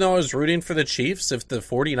 even though I was rooting for the Chiefs, if the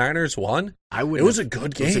 49ers won, it was a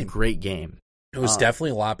good game. It was a great game. It was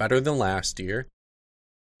definitely a lot better than last year.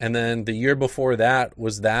 And then the year before that,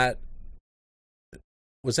 was that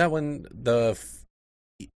when the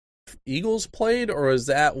Eagles played, or was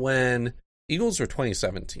that when Eagles were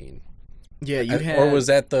 2017? Yeah, or was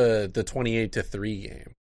that the 28-3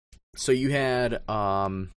 game? So you had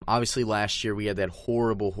obviously last year we had that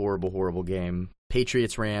horrible game.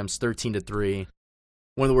 Patriots-Rams 13-3.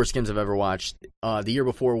 One of the worst games I've ever watched. The year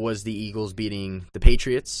before was the Eagles beating the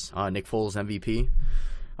Patriots, Nick Foles MVP.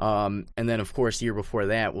 And then of course the year before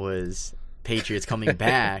that was Patriots coming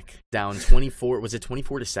back down 24. Was it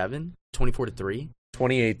 24-7? 24-3?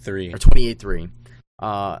 28-3. Or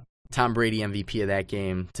 28-3. Tom Brady MVP of that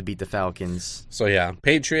game to beat the Falcons. So yeah,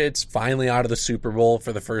 Patriots finally out of the Super Bowl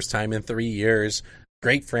for the first time in 3 years.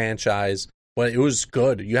 Great franchise, but it was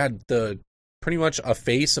good. You had pretty much a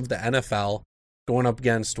face of the NFL going up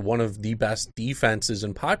against one of the best defenses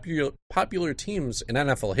and popular teams in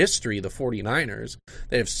NFL history, the 49ers.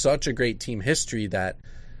 They have such a great team history that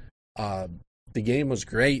the game was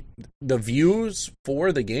great. The views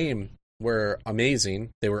for the game were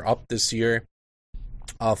amazing. They were up this year.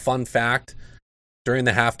 Fun fact, during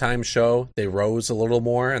the halftime show, they rose a little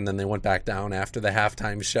more, and then they went back down after the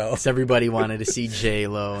halftime show. So everybody wanted to see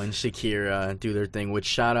J-Lo and Shakira do their thing, which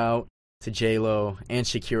shout out to J-Lo and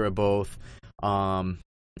Shakira both.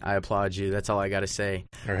 I applaud you. That's all I got to say.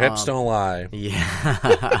 Her hips don't lie.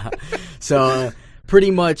 Yeah. So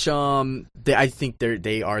pretty much, I think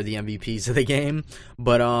they are the MVPs of the game.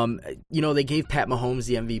 But, they gave Pat Mahomes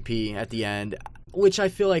the MVP at the end, which I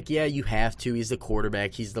feel like, yeah, you have to. He's the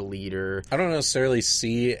quarterback. He's the leader. I don't necessarily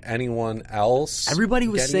see anyone else. Everybody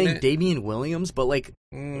was saying Damian Williams, but,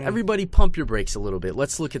 everybody pump your brakes a little bit.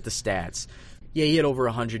 Let's look at the stats. Yeah, he had over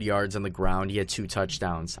 100 yards on the ground. He had 2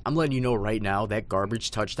 touchdowns. I'm letting you know right now that garbage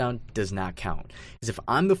touchdown does not count. Because if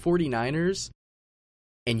I'm the 49ers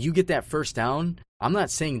and you get that first down, I'm not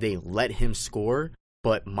saying they let him score,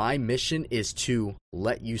 but my mission is to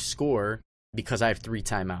let you score because I have 3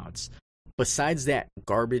 timeouts. Besides that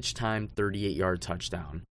garbage time 38-yard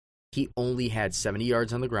touchdown, he only had 70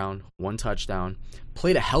 yards on the ground, 1 touchdown,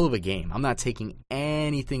 played a hell of a game. I'm not taking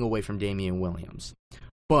anything away from Damian Williams.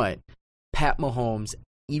 But Pat Mahomes,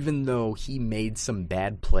 even though he made some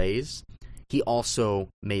bad plays, he also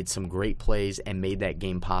made some great plays and made that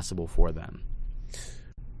game possible for them.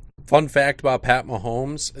 Fun fact about Pat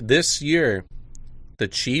Mahomes, this year, the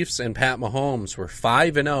Chiefs and Pat Mahomes were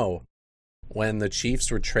 5-0 when the Chiefs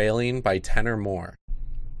were trailing by 10 or more.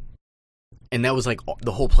 And that was like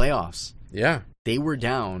the whole playoffs. Yeah. They were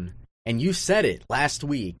down, and you said it last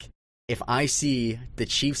week. If I see the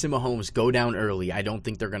Chiefs and Mahomes go down early, I don't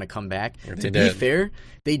think they're going to come back. To be fair,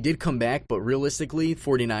 they did come back, but realistically,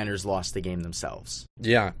 49ers lost the game themselves.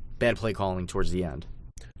 Yeah. Bad play calling towards the end.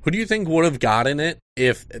 Who do you think would have gotten it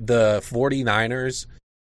if the 49ers,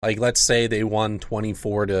 let's say they won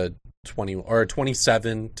 24-20 or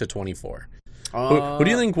 27-24? Who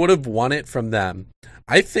do you think would have won it from them?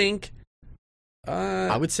 I think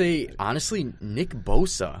I would say, honestly, Nick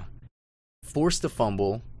Bosa forced a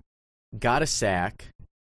fumble, got a sack.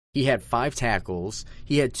 He had 5 tackles.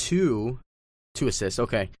 He had 2 assists.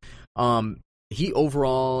 Okay. He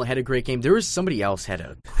overall had a great game. There was somebody else had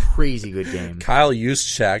a crazy good game. Kyle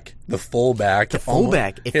Juszczyk, the fullback,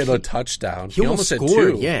 hit a touchdown. He almost had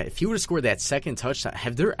scored. 2. Yeah, if he would have scored that second touchdown,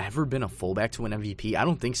 have there ever been a fullback to an MVP? I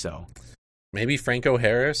don't think so. Maybe Franco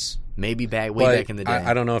Harris. Maybe way back in the day.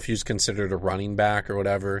 I don't know if he's considered a running back or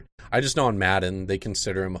whatever. I just know on Madden they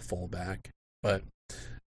consider him a fullback. But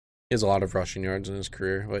he has a lot of rushing yards in his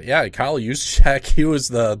career. But yeah, Kyle Juszczyk, he was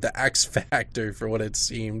the X factor for what it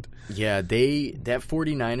seemed. Yeah, that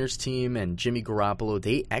 49ers team and Jimmy Garoppolo,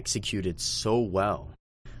 they executed so well.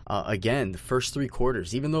 Again, the first 3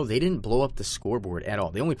 quarters, even though they didn't blow up the scoreboard at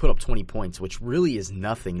all, they only put up 20 points, which really is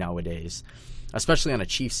nothing nowadays, especially on a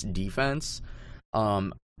Chiefs defense.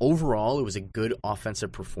 Overall, it was a good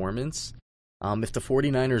offensive performance. If the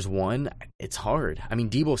 49ers won, it's hard. I mean,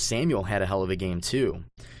 Deebo Samuel had a hell of a game too.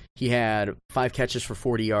 He had 5 catches for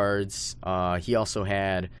 40 yards. He also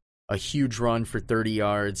had a huge run for 30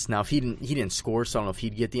 yards. Now, if he didn't score, so I don't know if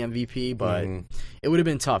he'd get the MVP, but it would have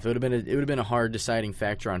been tough. It would have been a hard deciding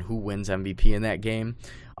factor on who wins MVP in that game.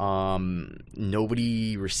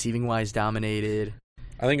 Nobody receiving wise dominated.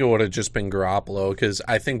 I think it would have just been Garoppolo because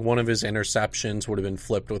I think one of his interceptions would have been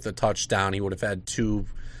flipped with a touchdown. He would have had 2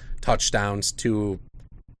 touchdowns, 2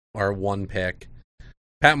 or 1 pick.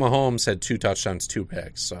 Pat Mahomes had 2 touchdowns, 2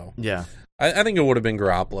 picks. So yeah, I think it would have been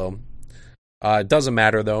Garoppolo. It doesn't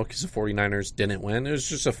matter, though, because the 49ers didn't win. It was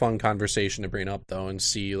just a fun conversation to bring up, though, and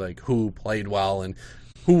see who played well and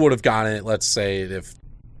who would have gotten it, let's say, if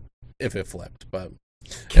it flipped. But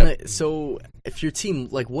so if your team,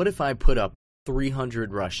 what if I put up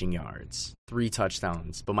 300 rushing yards, 3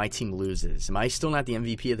 touchdowns, but my team loses? Am I still not the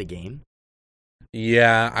MVP of the game?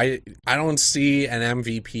 Yeah, I don't see an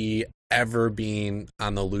MVP ever being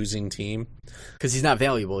on the losing team. Because he's not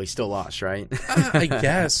valuable. He still lost, right? I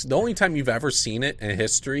guess. The only time you've ever seen it in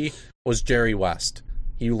history was Jerry West.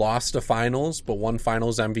 He lost the finals, but won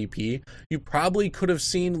finals MVP. You probably could have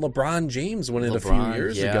seen LeBron James win it a few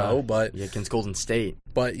years ago, but against Golden State.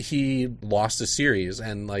 But he lost a series,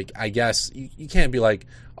 and I guess you can't be like,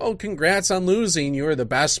 oh, congrats on losing. You were the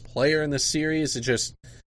best player in the series.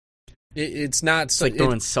 It's not. It's like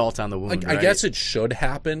throwing salt on the wound. I guess it should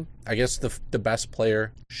happen. I guess the best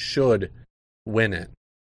player should win it,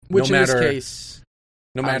 which in this case,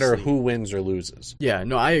 no matter who wins or loses. Yeah,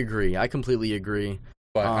 no, I agree. I completely agree.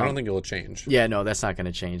 But I don't think it will change. Yeah, no, that's not going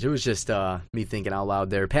to change. It was just me thinking out loud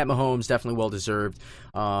there. Pat Mahomes, definitely well-deserved.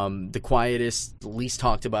 The quietest, least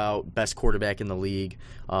talked about, best quarterback in the league,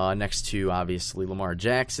 next to, obviously, Lamar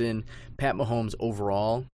Jackson. Pat Mahomes,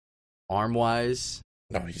 overall, arm-wise,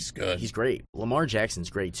 no, he's good. He's great. Lamar Jackson's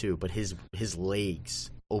great, too, but his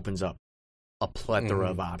legs opens up a plethora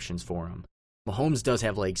of options for him. Mahomes does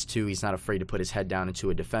have legs too. He's not afraid to put his head down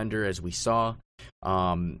into a defender, as we saw.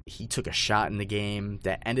 He took a shot in the game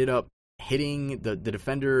that ended up hitting the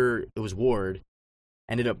defender. It was Ward.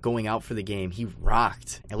 Ended up going out for the game. He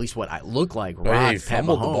rocked, at least what I looked like, rocked Pat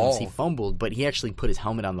Mahomes. He fumbled, but he actually put his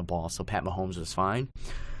helmet on the ball, so Pat Mahomes was fine.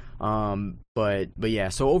 But yeah,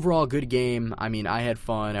 so overall, good game. I mean, I had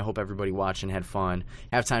fun. I hope everybody watching had fun.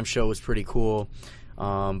 Halftime show was pretty cool.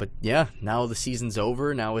 But yeah, now the season's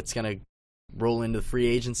over. Now it's going to roll into the free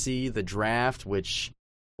agency, the draft, which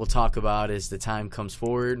we'll talk about as the time comes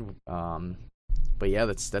forward. But yeah,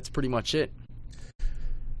 that's pretty much it.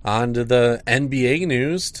 On to the NBA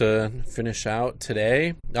news to finish out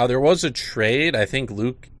today. There was a trade. I think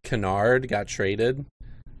Luke Kennard got traded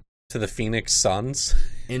to the Phoenix Suns.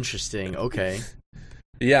 Interesting. Okay.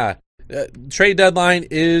 Yeah. Trade deadline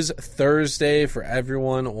is Thursday for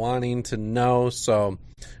everyone wanting to know. So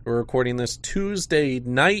we're recording this Tuesday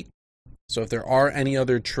night. So if there are any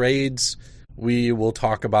other trades, we will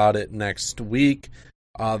talk about it next week.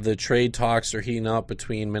 The trade talks are heating up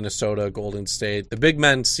between Minnesota, Golden State. The big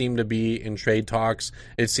men seem to be in trade talks.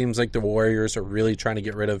 It seems like the Warriors are really trying to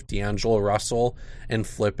get rid of D'Angelo Russell and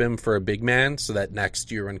flip him for a big man so that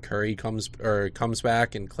next year when Curry comes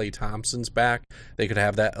back and Klay Thompson's back, they could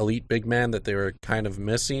have that elite big man that they were kind of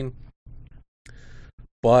missing.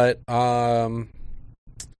 But let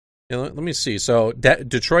me see. So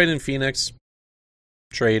Detroit and Phoenix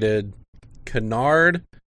traded Kennard.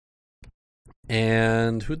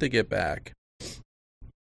 And who'd they get back?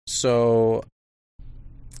 So,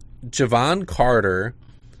 Javon Carter,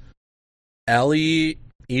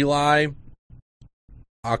 Eli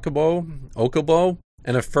Okubo,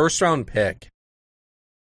 and a first-round pick.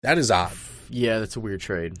 That is odd. Yeah, that's a weird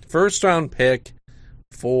trade. First-round pick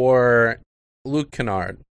for Luke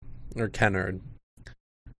Kennard.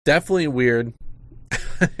 Definitely weird.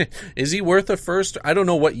 Is he worth a first? I don't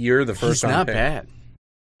know what year the first-round pick. He's not bad.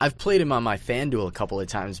 I've played him on my FanDuel a couple of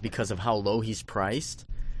times because of how low he's priced,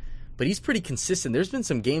 but he's pretty consistent. There's been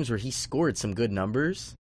some games where he scored some good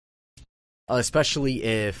numbers, especially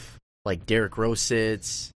if like Derrick Rose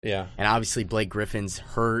sits, and obviously Blake Griffin's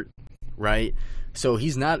hurt, right? So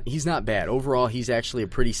he's not bad overall. He's actually a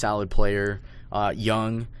pretty solid player,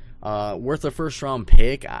 young, worth a first round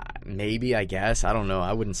pick, maybe, I guess. I don't know.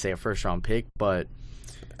 I wouldn't say a first round pick, but.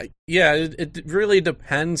 Yeah, it really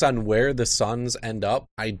depends on where the Suns end up.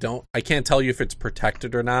 I can't tell you if it's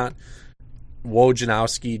protected or not.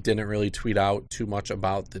 Wojnarowski didn't really tweet out too much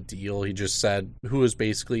about the deal. He just said who was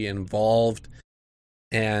basically involved.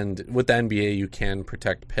 And with the NBA, you can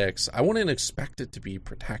protect picks. I wouldn't expect it to be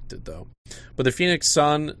protected, though. But the Phoenix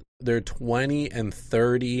Sun, they're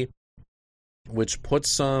 20-30, which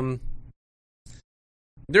puts them...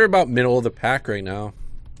 They're about middle of the pack right now.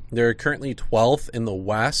 They're currently 12th in the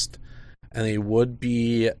West, and they would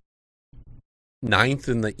be 9th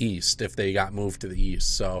in the East if they got moved to the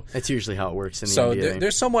East. So that's usually how it works in the NBA. So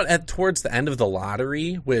they're somewhat towards the end of the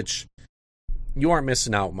lottery, which you aren't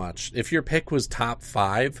missing out much. If your pick was top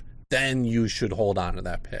 5, then you should hold on to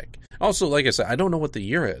that pick. Also, like I said, I don't know what the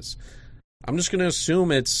year is. I'm just going to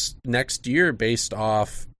assume it's next year based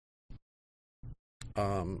off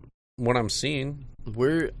what I'm seeing.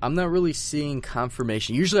 I'm not really seeing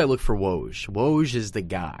confirmation. Usually I look for Woj. Woj is the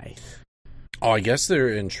guy. Oh, I guess they're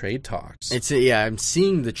in trade talks. I'm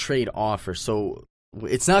seeing the trade offer. So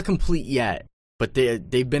it's not complete yet, but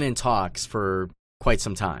they've been in talks for quite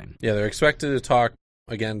some time. Yeah, they're expected to talk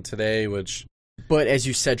again today, But as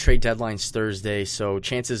you said, trade deadline's Thursday, so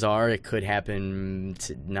chances are it could happen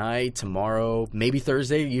tonight, tomorrow, maybe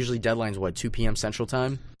Thursday. Usually deadline's 2 p.m. Central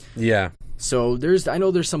Time? Yeah. So I know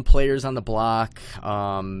there's some players on the block.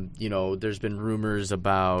 There's been rumors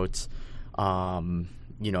about,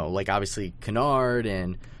 like obviously Kennard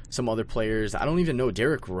and some other players. I don't even know.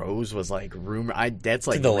 Derrick Rose was like rumor. That's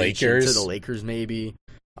like to the Lakers. To the Lakers, maybe.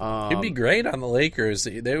 He'd be great on the Lakers.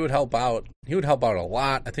 They would help out. He would help out a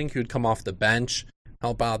lot. I think he would come off the bench,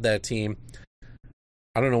 help out that team.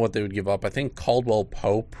 I don't know what they would give up. I think Caldwell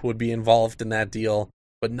Pope would be involved in that deal.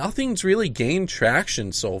 But nothing's really gained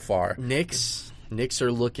traction so far. Knicks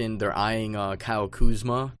are looking. They're eyeing Kyle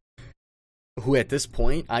Kuzma, who at this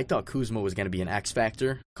point, I thought Kuzma was going to be an X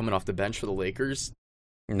factor coming off the bench for the Lakers.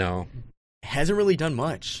 No. Hasn't really done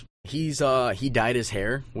much. He dyed his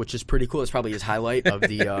hair, which is pretty cool. It's probably his highlight of the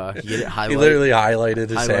he literally highlighted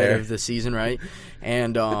his hair of the season, right?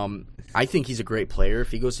 And I think he's a great player.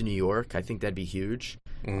 If he goes to New York, I think that'd be huge.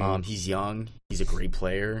 He's young. He's a great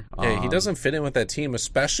player. Yeah, he doesn't fit in with that team,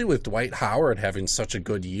 especially with Dwight Howard having such a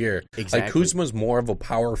good year. Exactly. Like, Kuzma's more of a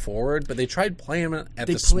power forward, but they tried playing him at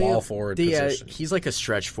the small forward position. He's like a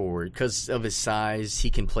stretch forward because of his size. He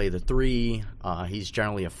can play the 3. He's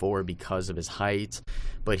generally a 4 because of his height.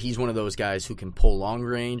 But he's one of those guys who can pull long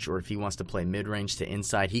range, or if he wants to play mid-range to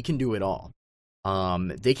inside, he can do it all.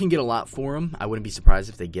 They can get a lot for him. I wouldn't be surprised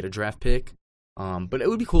if they get a draft pick. But it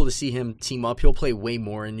would be cool to see him team up. He'll play way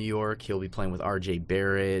more in New York. He'll be playing with R.J.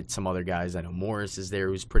 Barrett, some other guys. I know Morris is there,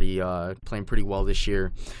 who's playing pretty well this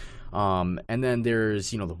year. And then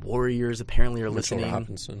there's, the Warriors apparently are listening. Mitchell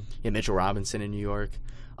Robinson. Yeah, Mitchell Robinson in New York.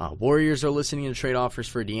 Warriors are listening to trade offers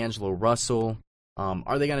for D'Angelo Russell.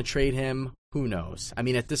 Are they going to trade him? Who knows? I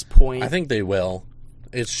mean, at this point, I think they will.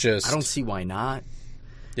 It's just, I don't see why not.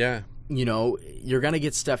 Yeah. You're going to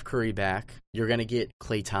get Steph Curry back. You're going to get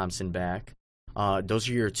Klay Thompson back. Those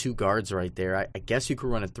are your 2 guards right there. I guess you could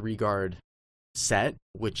run a 3-guard set,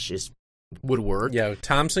 which would work. Yeah,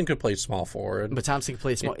 Thompson could play small forward. But Thompson can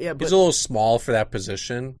play small. Yeah, but he's a little small for that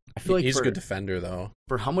position. I feel like he's a good defender, though.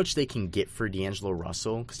 For how much they can get for D'Angelo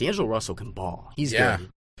Russell, because D'Angelo Russell can ball. He's good.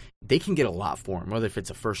 They can get a lot for him, whether if it's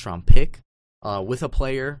a first-round pick with a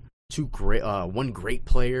player, one great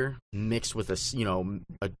player mixed with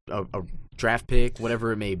a draft pick,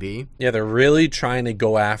 whatever it may be. Yeah, they're really trying to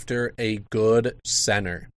go after a good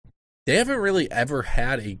center. They haven't really ever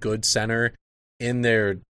had a good center in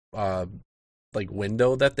their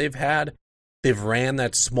window that they've had. They've ran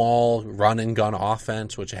that small run and gun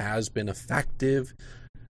offense, which has been effective.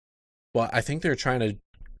 But I think they're trying to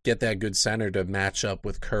get that good center to match up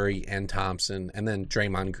with Curry and Thompson, and then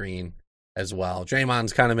Draymond Green as well.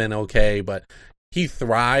 Draymond's kind of been okay, but he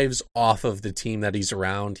thrives off of the team that he's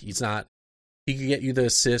around. He can get you the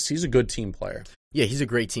assists. He's a good team player. Yeah, he's a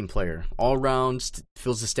great team player. All around,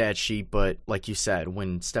 fills the stat sheet, but like you said,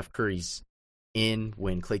 when Steph Curry's in,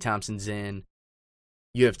 when Klay Thompson's in,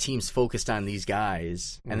 you have teams focused on these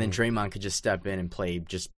guys, and then Draymond could just step in and play,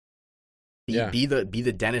 be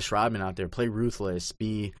the Dennis Rodman out there, play ruthless,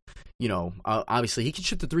 obviously he can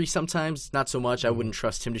shoot the 3 sometimes, not so much. I wouldn't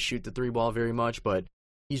trust him to shoot the 3 ball very much, but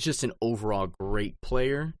he's just an overall great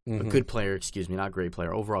player, a good player, not great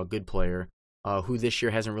player, overall good player, who this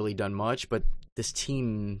year hasn't really done much, but this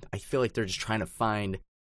team, I feel like they're just trying to find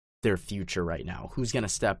their future right now. Who's going to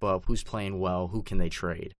step up? Who's playing well? Who can they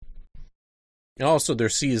trade? And also their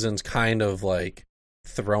season's kind of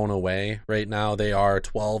thrown away right now. They are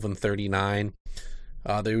 12-39.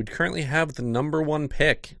 They would currently have the number 1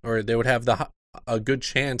 pick, or they would have a good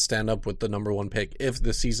chance to end up with the number 1 pick if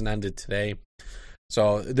the season ended today.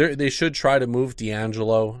 So they should try to move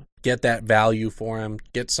D'Angelo, get that value for him,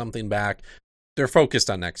 get something back. They're focused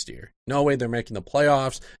on next year. No way they're making the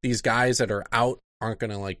playoffs. These guys that are out aren't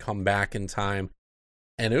going to come back in time.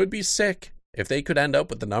 And it would be sick if they could end up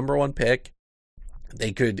with the number 1 pick.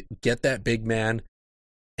 They could get that big man,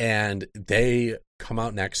 and they come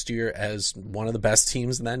out next year as one of the best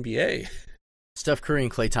teams in the NBA. Steph Curry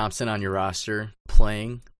and Klay Thompson on your roster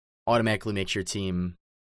playing automatically makes your team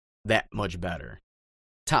that much better.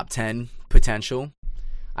 Top 10 potential.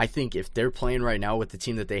 I think if they're playing right now with the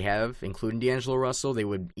team that they have, including D'Angelo Russell, they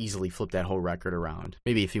would easily flip that whole record around.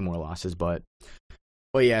 Maybe a few more losses, but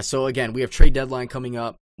yeah, so again, we have trade deadline coming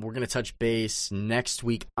up. We're going to touch base next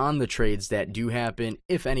week on the trades that do happen,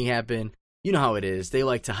 if any happen. You know how it is. They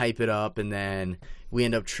like to hype it up, and then we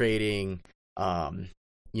end up trading,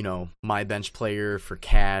 my bench player for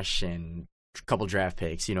cash and a couple draft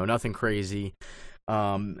picks. Nothing crazy.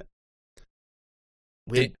 Damian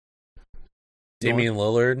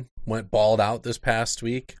Lillard went balled out this past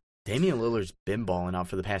week. Damian Lillard's been balling out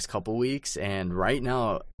for the past couple weeks, and right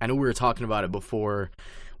now, I know we were talking about it before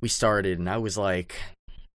we started, and I was like,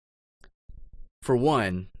 for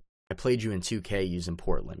one, I played you in 2K using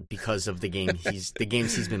Portland because of the games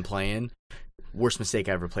he's been playing. Worst mistake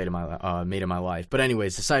I ever made in my life. But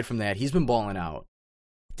anyways, aside from that, he's been balling out.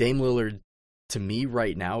 Dame Lillard, to me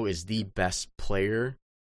right now, is the best player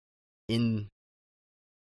in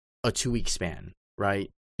a 2-week span, right?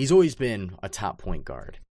 He's always been a top point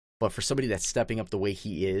guard. But for somebody that's stepping up the way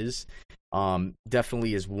he is,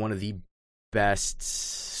 definitely is one of the best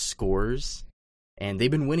scorers. And they've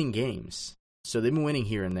been winning games. So they've been winning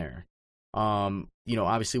here and there.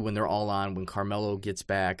 Obviously when they're all on, when Carmelo gets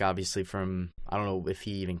back, obviously from, I don't know if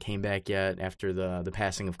he even came back yet after the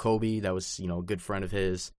passing of Kobe. That was, a good friend of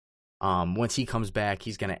his. Once he comes back,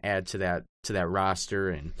 he's going to add to that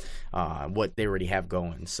roster and what they already have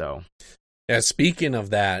going. So, yeah, speaking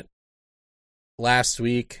of that, last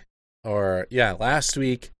week,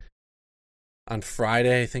 on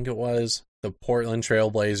Friday, I think it was, the Portland Trail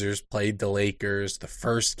Blazers played the Lakers, the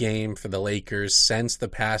first game for the Lakers since the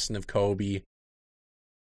passing of Kobe.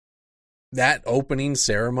 That opening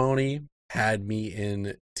ceremony had me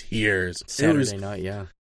in tears. Saturday night, yeah.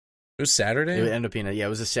 It was Saturday? It ended up being it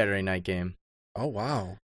was a Saturday night game. Oh,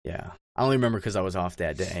 wow. Yeah. I only remember because I was off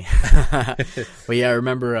that day. But yeah, I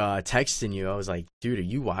remember texting you. I was like, dude, are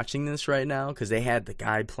you watching this right now? Because they had the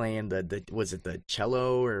guy playing was it the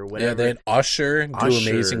cello or whatever? Yeah, they had Usher do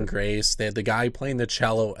Amazing Grace. They had the guy playing the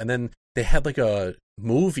cello. And then they had like a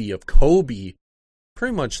movie of Kobe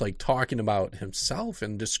pretty much like talking about himself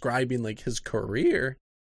and describing like his career.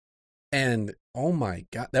 And oh my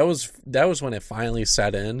God, that was when it finally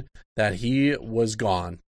set in that he was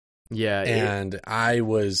gone. Yeah. And it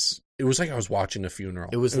was like I was watching a funeral.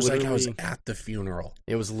 It was like I was at the funeral.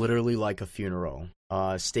 It was literally like a funeral.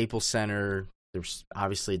 Staples Center, there's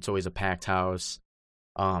obviously it's always a packed house.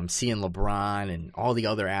 Seeing LeBron and all the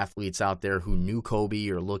other athletes out there who knew Kobe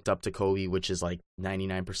or looked up to Kobe, which is like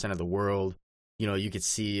 99% of the world. You know, you could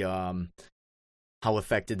see how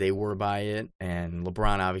affected they were by it. And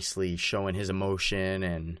LeBron obviously showing his emotion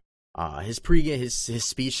and his pregame, his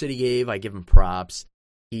speech that he gave, I give him props.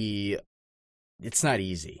 It's not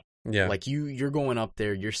easy. Yeah. Like you're going up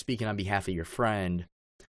there, you're speaking on behalf of your friend.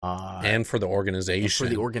 And for the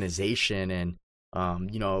organization. And,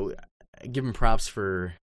 you know, give him props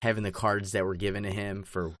for having the cards that were given to him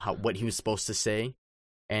for what he was supposed to say.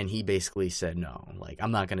 And he basically said, no, like,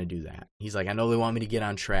 I'm not going to do that. He's like, I know they want me to get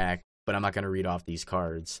on track, but I'm not going to read off these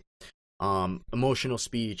cards. Emotional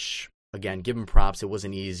speech, again, give him props. It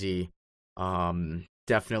wasn't easy.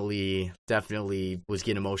 Definitely was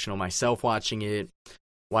getting emotional myself watching it.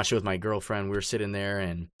 Watched it with my girlfriend. We were sitting there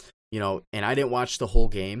and, you know, and I didn't watch the whole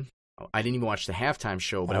game. I didn't even watch the halftime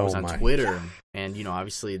show, but I was on Twitter. God. And, you know,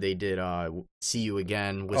 obviously they did See You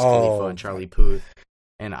Again, Wiz Khalifa and Charlie Puth.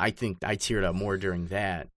 And I think I teared up more during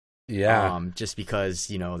that. Yeah. Just because,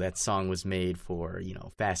 you know, that song was made for, you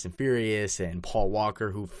know, Fast and Furious and Paul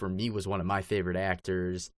Walker, who for me was one of my favorite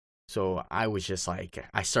actors. So I was just like,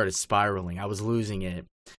 I started spiraling. I was losing it.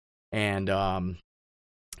 And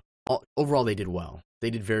overall, they did well. They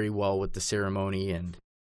did very well with the ceremony and,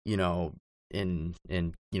 you know, you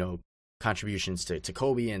know, contributions to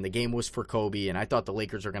Kobe. And the game was for Kobe. And I thought the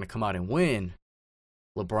Lakers were going to come out and win.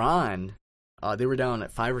 LeBron, they were down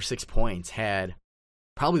at 5 or 6 points, had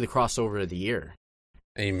probably the crossover of the year.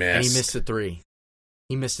 And he missed a three.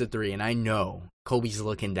 And I know Kobe's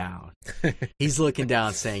looking down. He's looking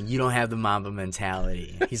down saying, you don't have the Mamba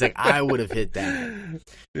mentality. He's like, I would have hit that.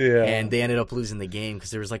 Yeah. And they ended up losing the game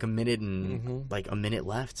because there was like a minute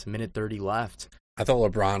left, minute 30 left. I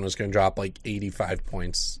thought LeBron was going to drop like 85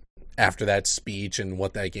 points after that speech and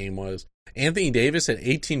what that game was. Anthony Davis had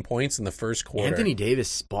 18 points in the first quarter. Anthony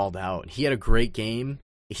Davis balled out. He had a great game.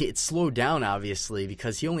 It slowed down, obviously,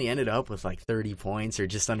 because he only ended up with like 30 points or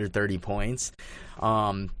just under 30 points.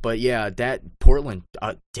 But yeah, that Portland,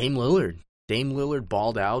 Dame Lillard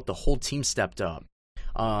balled out. The whole team stepped up.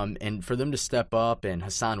 And for them to step up and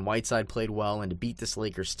Hassan Whiteside played well and to beat this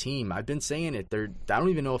Lakers team, I've been saying it. I don't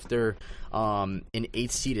even know if they're an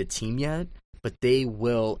 8th seeded team yet, but they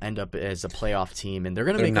will end up as a playoff team, and they're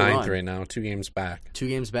going to make a run. 9th right now, 2 games back. 2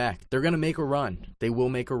 games back. They're going to make a run. They will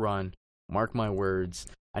make a run. Mark my words.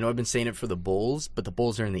 I know I've been saying it for the Bulls, but the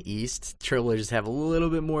Bulls are in the East. Trailblazers have a little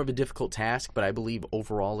bit more of a difficult task, but I believe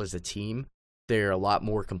overall as a team, they're a lot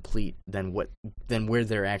more complete than where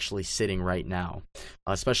they're actually sitting right now.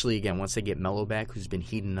 Especially, again, once they get Melo back, who's been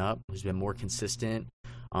heating up, who's been more consistent.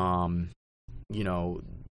 You know,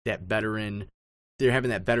 that veteran, they're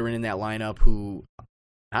having that veteran in that lineup who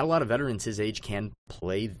not a lot of veterans his age can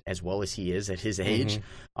play as well as he is at his age.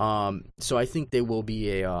 So I think they will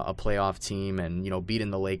be a playoff team, and, you know,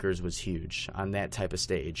 beating the Lakers was huge on that type of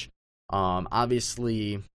stage.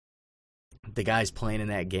 Obviously, the guys playing in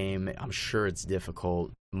that game, I'm sure it's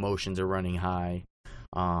difficult. Emotions are running high.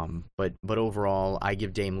 But overall, I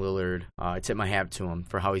give Dame Lillard, I tip my hat to him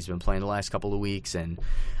for how he's been playing the last couple of weeks. And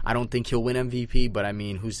I don't think he'll win MVP, but I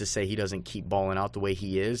mean, who's to say he doesn't keep balling out the way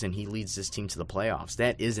he is and he leads this team to the playoffs?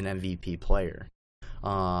 That is an MVP player.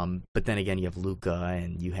 But then again, you have Luka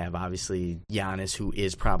and you have obviously Giannis, who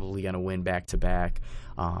is probably going to win back-to-back.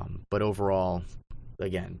 But overall,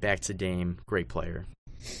 again, back to Dame, great player.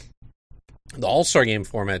 The All-Star game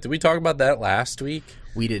format, did we talk about that last week?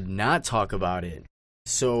 We did not talk about it.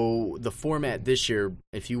 So the format this year,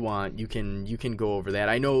 if you want, you can go over that.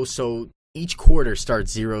 I know, so each quarter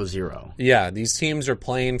starts 0-0. Yeah, these teams are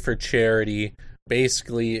playing for charity,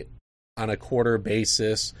 basically on a quarter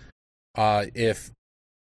basis. If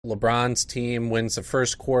LeBron's team wins the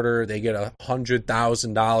first quarter, they get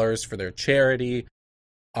 $100,000 for their charity.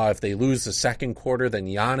 If they lose the second quarter, then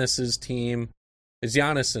Giannis's team. Is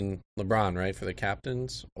Giannis and LeBron, right, for the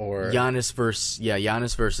captains? Or Giannis versus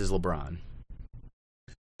LeBron.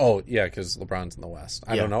 Oh, yeah, because LeBron's in the West.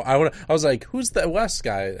 I don't know. I was like, who's the West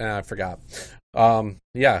guy? And I forgot.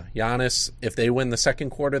 Yeah, Giannis, if they win the second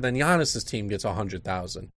quarter, then Giannis's team gets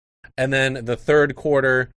 $100,000. And then the third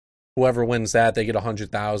quarter, whoever wins that, they get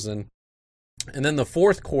 $100,000. And then the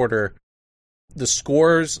fourth quarter, the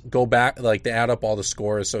scores go back, like they add up all the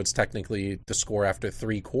scores, so it's technically the score after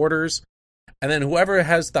 3 quarters. And then whoever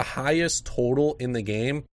has the highest total in the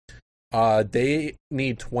game, they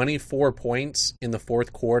need 24 points in the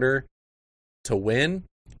fourth quarter to win.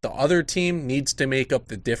 The other team needs to make up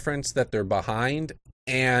the difference that they're behind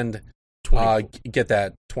and get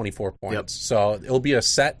that 24 points. Yep. So it'll be a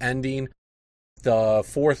set ending. The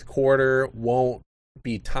fourth quarter won't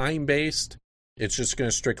be time-based. It's just going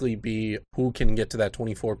to strictly be who can get to that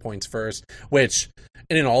 24 points first, which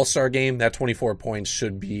in an All-Star game, that 24 points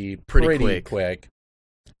should be pretty quick.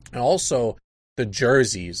 And also, the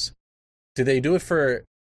jerseys. Do they do it for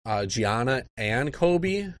Gianna and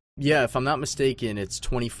Kobe? Yeah, if I'm not mistaken, it's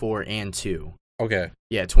 24 and 2. Okay.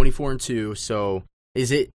 Yeah, 24 and 2. So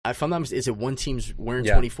is it? If I'm not mistaken, is it one team's wearing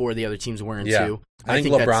 24, the other team's wearing 2? I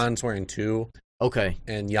think LeBron's wearing 2. Okay.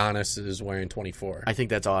 And Giannis is wearing 24. I think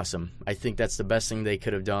that's awesome. I think that's the best thing they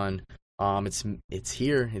could have done. It's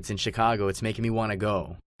here. It's in Chicago. It's making me want to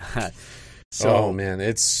go. Oh, man.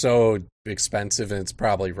 It's so expensive, and it's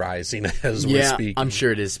probably rising as we're speaking. I'm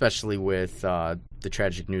sure it is, especially with the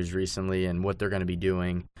tragic news recently and what they're going to be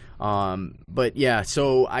doing. But, yeah,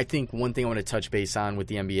 so I think one thing I want to touch base on with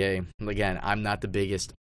the NBA, again, I'm not the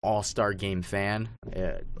biggest All-Star Game fan.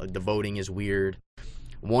 The voting is weird.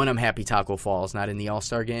 One, I'm happy Taco Fall's not in the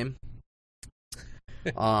All-Star Game.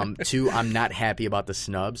 2, I'm not happy about the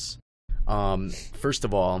snubs. First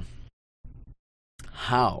of all,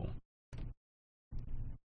 how?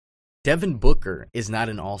 Devin Booker is not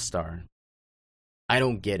an all-star. I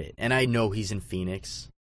don't get it. And I know he's in Phoenix.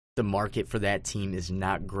 The market for that team is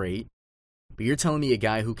not great. But you're telling me a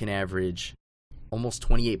guy who can average almost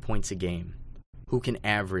 28 points a game, who can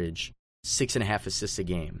average 6.5 assists a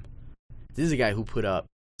game. This is a guy who put up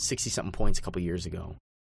 60-something points a couple years ago.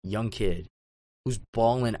 Young kid who's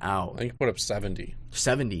balling out. I think he put up 70.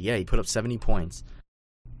 70, yeah, he put up 70 points.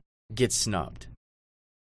 Gets snubbed.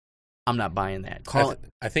 I'm not buying that.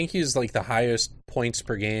 I think he's like the highest points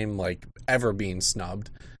per game like ever being snubbed.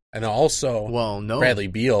 And also Bradley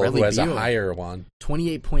Beal, who has a higher one.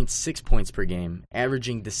 28.6 points per game,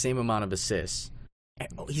 averaging the same amount of assists.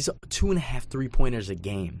 He's 2.5 3-pointers a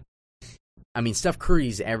game. I mean, Steph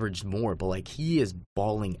Curry's averaged more, but like he is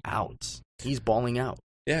balling out. He's balling out.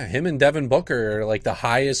 Yeah, him and Devin Booker are like the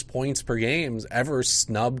highest points per games ever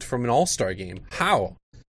snubbed from an All-Star game. How?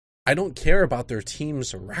 I don't care about their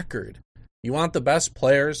team's record. You want the best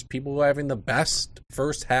players, people who are having the best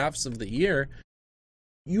first halves of the year.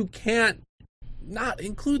 You can't not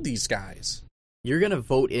include these guys. You're going to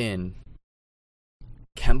vote in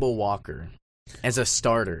Kemba Walker as a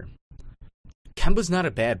starter. Kemba's not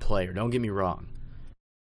a bad player, don't get me wrong.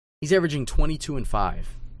 He's averaging 22 and 5.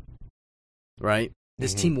 Right?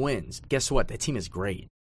 This team wins. Guess what? That team is great.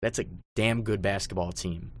 That's a damn good basketball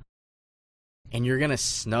team. And you're going to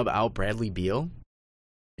snub out Bradley Beal?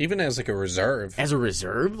 Even as like a reserve. As a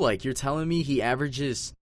reserve? Like you're telling me he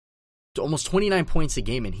averages almost 29 points a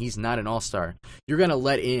game and he's not an all-star. You're going to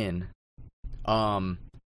let in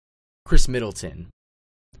Chris Middleton.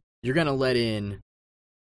 You're going to let in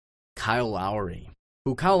Kyle Lowry.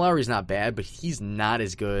 Who Kyle Lowry's not bad, but he's not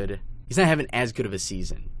as good. He's not having as good of a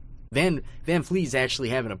season. Van Vliet's actually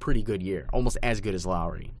having a pretty good year. Almost as good as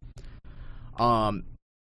Lowry.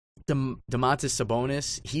 Domantas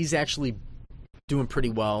Sabonis, he's actually doing pretty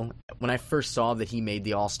well. When I first saw that he made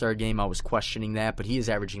the All-Star game, I was questioning that, but he is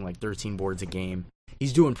averaging like 13 boards a game.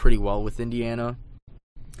 He's doing pretty well with Indiana.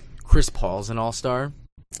 Chris Paul's an All-Star.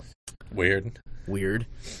 Weird.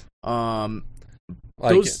 No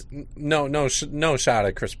shot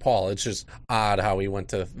at Chris Paul. It's just odd how he went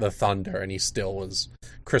to the Thunder and he still was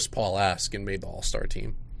Chris Paul-esque and made the All-Star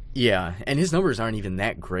team. Yeah, and his numbers aren't even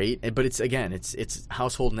that great, but it's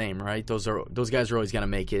household name, right? Those guys are always going to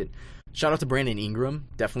make it. Shout out to Brandon Ingram,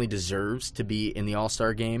 definitely deserves to be in the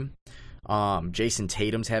All-Star game. Jason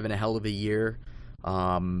Tatum's having a hell of a year.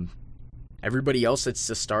 Everybody else that's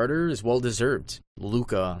a starter is well deserved.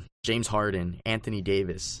 Luka, James Harden, Anthony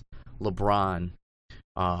Davis, LeBron,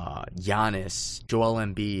 Giannis, Joel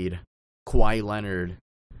Embiid, Kawhi Leonard,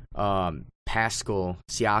 Pascal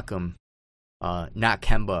Siakam. Not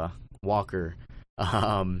Kemba Walker,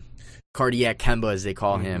 Cardiac Kemba, as they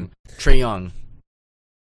call him. Trae Young.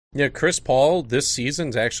 Yeah, Chris Paul this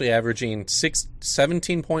season's actually averaging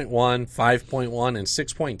 17.1, 5.1, and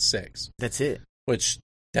 6.6. That's it. Which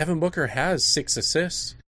Devin Booker has 6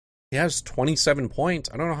 assists. He has 27 points.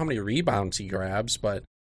 I don't know how many rebounds he grabs, but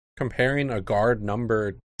comparing a guard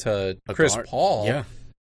number to Chris Paul, yeah.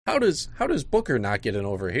 How does Booker not get in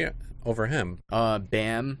over him?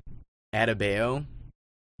 Bam Adebayo,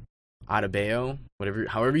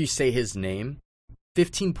 however you say his name,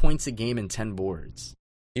 15 points a game and 10 boards.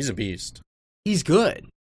 He's a beast. He's good,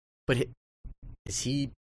 but is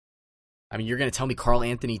he? I mean, you're going to tell me Karl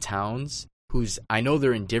Anthony Towns, I know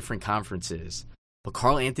they're in different conferences, but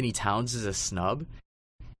Karl Anthony Towns is a snub,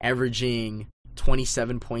 averaging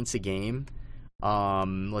 27 points a game.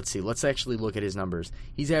 Let's see. Let's actually look at his numbers.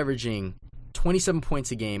 He's averaging 27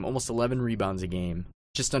 points a game, almost 11 rebounds a game,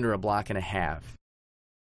 just under a block and a half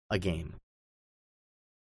a game.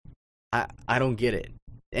 I don't get it.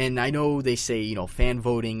 And I know they say, fan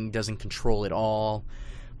voting doesn't control it all,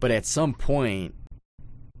 but at some point,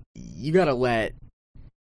 you got to let...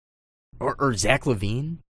 Or Zach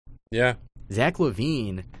LaVine? Yeah. Zach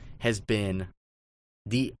LaVine has been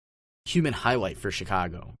the human highlight for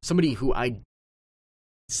Chicago. Somebody who I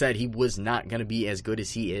said he was not going to be as good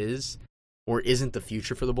as he is, or isn't the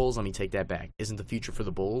future for the Bulls. Let me take that back. Isn't the future for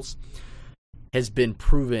the Bulls. Has been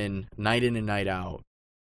proven night in and night out.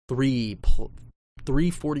 Three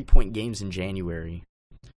 40-point games in January.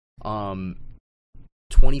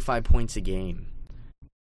 25 points a game.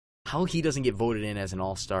 How he doesn't get voted in as an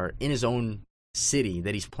all-star in his own city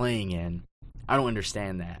that he's playing in, I don't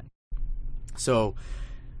understand that. So,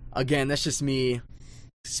 again, that's just me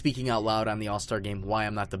speaking out loud on the all-star game, why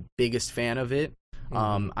I'm not the biggest fan of it.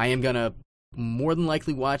 I am going to more than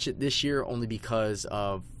likely watch it this year only because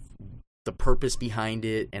of the purpose behind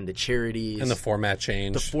it and the charities. And the format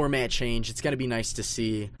change. It's going to be nice to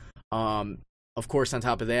see. Of course, on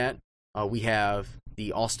top of that, we have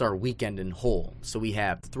the All-Star weekend in whole. So we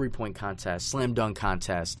have the three-point contest, slam dunk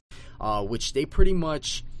contest, which they pretty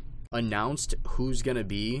much announced who's going to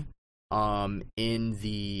be in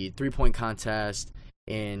the three-point contest,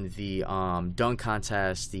 in the dunk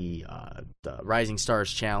contest, the Rising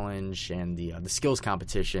Stars Challenge, and the skills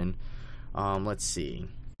competition. Let's see.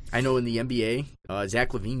 I know in the NBA, Zach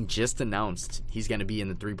LaVine just announced he's going to be in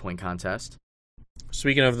the three-point contest.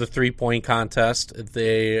 Speaking of the three-point contest,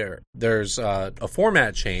 there's a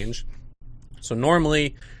format change. So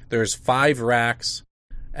normally there's 5 racks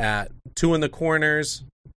at 2 in the corners,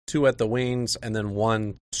 2 at the wings, and then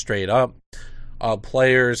 1 straight up.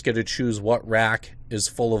 Players get to choose what rack is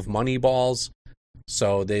full of money balls.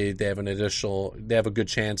 So they have a good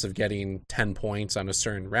chance of getting 10 points on a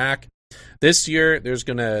certain rack. This year, there's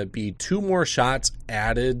going to be 2 more shots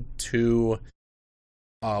added to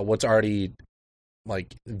what's already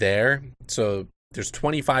there. So there's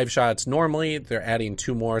 25 shots. Normally, they're adding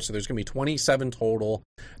 2 more, so there's going to be 27 total.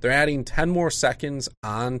 They're adding 10 more seconds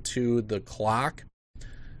onto the clock,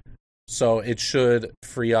 so it should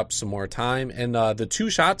free up some more time. And the 2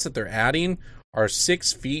 shots that they're adding are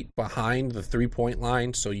 6 feet behind the three-point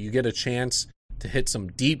line, so you get a chance to hit some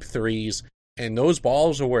deep threes, and those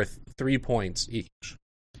balls are worth 3 points each.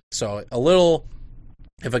 So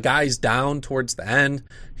if a guy's down towards the end,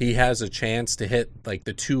 he has a chance to hit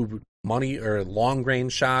the 2 money or long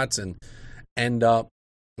range shots and end up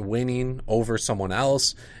winning over someone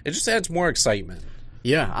else. It just adds more excitement.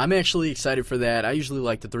 Yeah, I'm actually excited for that. I usually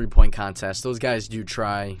like the three-point contest. Those guys do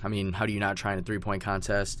try. I mean, how do you not try in a three-point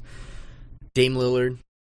contest? Dame Lillard,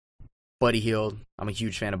 Buddy Hield. I'm a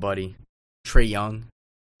huge fan of Buddy. Trae Young,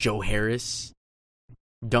 Joe Harris,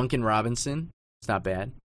 Duncan Robinson. It's not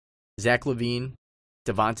bad. Zach LaVine,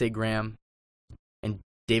 Devontae Graham, and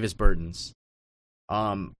Davis Bertans.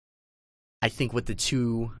 I think with the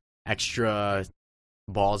 2 extra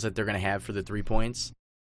balls that they're going to have for the 3 points,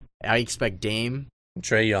 I expect Dame,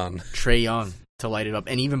 Trae Young to light it up,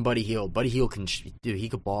 and even Buddy Hield. Buddy Hield he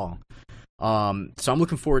could ball. So I'm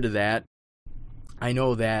looking forward to that. I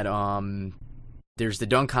know that there's the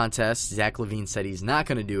dunk contest. Zach LaVine said he's not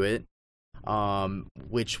going to do it,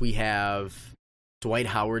 which we have Dwight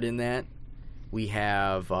Howard in that. We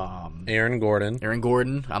have Aaron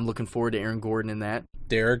Gordon. I'm looking forward to Aaron Gordon in that.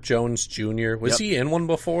 Derek Jones Jr. Was he in one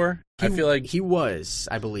before? I feel like he was,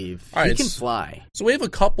 I believe. All right, he can fly. So we have a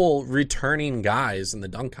couple returning guys in the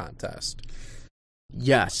dunk contest.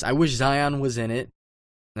 Yes, I wish Zion was in it.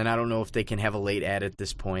 And I don't know if they can have a late ad at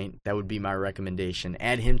this point. That would be my recommendation.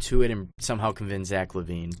 Add him to it and somehow convince Zach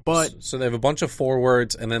LaVine. But so they have a bunch of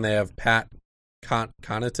forwards, and then they have Pat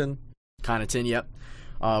Connaughton. Yep.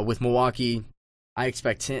 With Milwaukee, I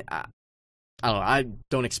expect him. I don't know. I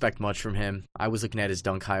don't expect much from him. I was looking at his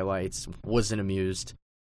dunk highlights, wasn't amused.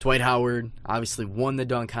 Dwight Howard obviously won the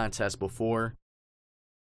dunk contest before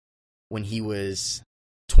when he was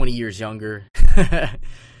 20 years younger.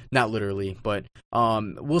 Not literally, but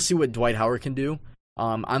we'll see what Dwight Howard can do.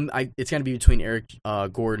 It's going to be between Eric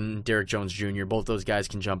Gordon, Derrick Jones Jr. Both those guys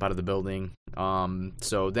can jump out of the building.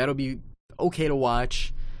 So that'll be okay to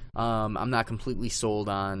watch. I'm not completely sold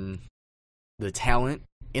on the talent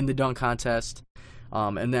in the dunk contest.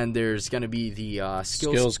 And then there's going to be the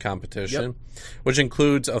skills competition, which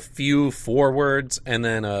includes a few forwards and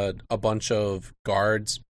then a bunch of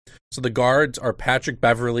guards. So the guards are Patrick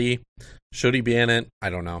Beverley. Should he be in it? I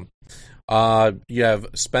don't know. You have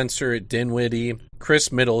Spencer Dinwiddie, Chris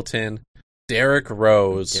Middleton, Derrick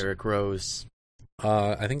Rose.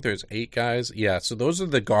 I think there's 8 guys. Yeah, so those are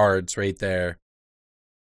the guards right there.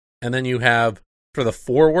 And then you have, for the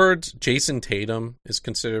forwards, Jason Tatum is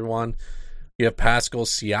considered one. You have Pascal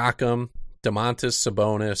Siakam, Domantas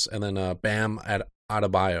Sabonis, and then Bam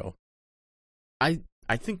Adebayo.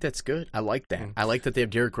 I think that's good. I like that. I like that they have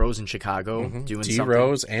Derrick Rose in Chicago doing something.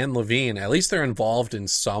 D-Rose and Levine. At least they're involved in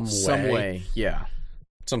some way. Some way, yeah.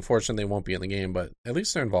 It's unfortunate they won't be in the game, but at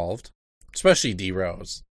least they're involved. Especially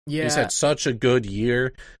D-Rose. Yeah. He's had such a good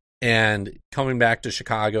year, and coming back to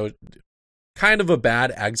Chicago, kind of a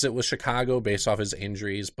bad exit with Chicago based off his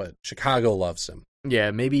injuries, but Chicago loves him.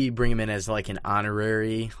 Yeah, maybe bring him in as like an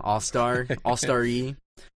honorary All-Star, All-Star-y.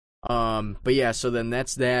 But yeah, so then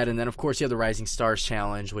that's that, and then of course you have the Rising Stars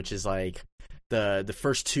Challenge, which is like the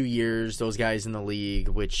first 2 years, those guys in the league,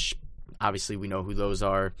 which obviously we know who those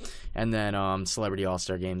are, and then Celebrity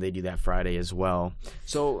All-Star Game, they do that Friday as well.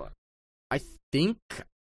 So I think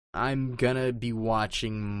I'm gonna be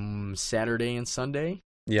watching Saturday and Sunday.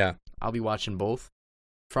 Yeah, I'll be watching both.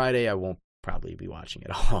 Friday I won't probably be watching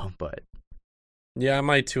it all, but yeah, I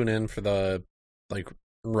might tune in for the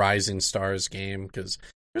Rising Stars game because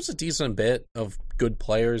there's a decent bit of good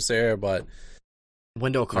players there, but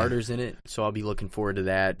Wendell Carter's in it, so I'll be looking forward to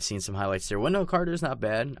that, seeing some highlights there. Wendell Carter's not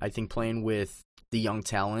bad. I think playing with the young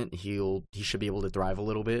talent, he should be able to thrive a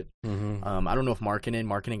little bit. Mm-hmm. I don't know if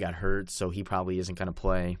Markkanen got hurt, so he probably isn't going to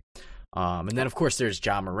play. And then, of course, there's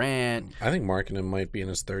Ja Morant. I think Markkanen might be in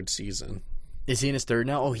his 3rd season. Is he in his 3rd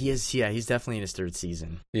now? Oh, he is. Yeah, he's definitely in his 3rd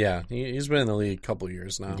season. Yeah, he's been in the league a couple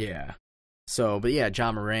years now. Yeah. So, but yeah,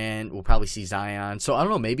 Ja Morant, we'll probably see Zion. So, I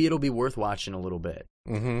don't know, maybe it'll be worth watching a little bit.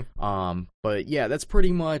 Mm-hmm. But yeah, that's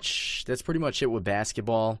pretty much it with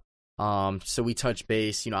basketball. So we touch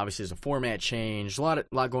base, obviously there's a format change, a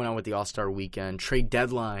lot going on with the All-Star weekend, trade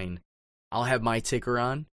deadline. I'll have my ticker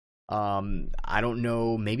on. I don't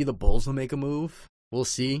know, maybe the Bulls will make a move. We'll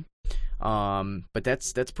see. But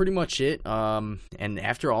that's pretty much it. And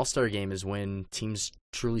after All-Star game is when teams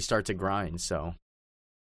truly start to grind, so.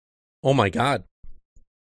 Oh my God.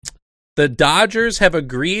 The Dodgers have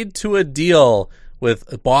agreed to a deal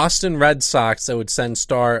with Boston Red Sox that would send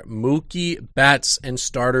star Mookie Betts and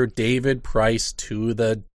starter David Price to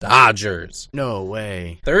the Dodgers. No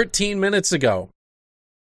way. 13 minutes ago.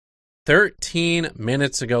 13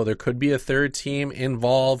 minutes ago. There could be a third team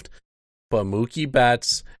involved, but Mookie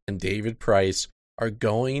Betts and David Price are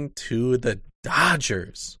going to the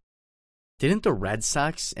Dodgers. Didn't the Red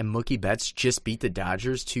Sox and Mookie Betts just beat the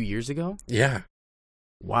Dodgers 2 years ago? Yeah.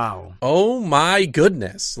 Wow. Oh my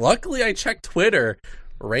goodness. Luckily I checked Twitter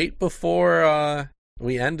right before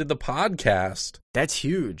we ended the podcast. That's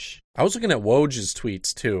huge. I was looking at Woj's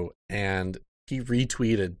tweets too, and he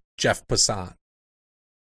retweeted Jeff Passan.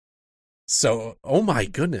 So, oh my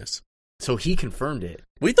goodness. So he confirmed it.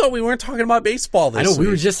 We thought we weren't talking about baseball this week. I know, we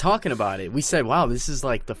were just talking about it. We said, wow, this is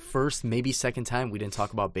like the first, maybe second time we didn't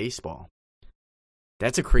talk about baseball.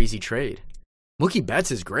 That's a crazy trade. Mookie Betts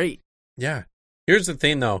is great. Yeah. Here's the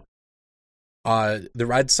thing, though. The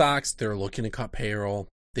Red Sox, they're looking to cut payroll.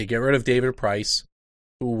 They get rid of David Price,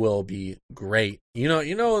 who will be great.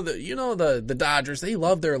 The Dodgers, they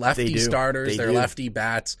love their lefty starters, their lefty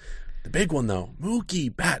bats. The big one, though,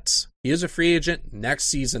 Mookie Betts. He is a free agent next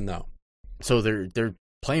season, though. So they're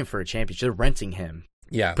playing for a championship. They're renting him.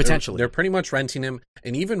 Yeah, potentially. They're pretty much renting him.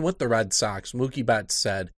 And even with the Red Sox, Mookie Betts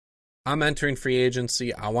said, I'm entering free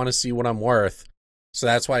agency. I want to see what I'm worth. So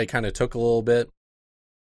that's why it kind of took a little bit.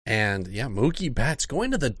 And yeah, Mookie Betts going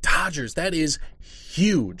to the Dodgers. That is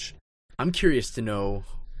huge. I'm curious to know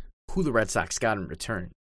who the Red Sox got in return.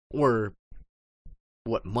 Or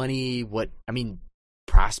what money,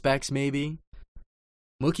 prospects maybe.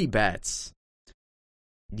 Mookie Betts,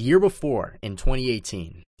 the year before, in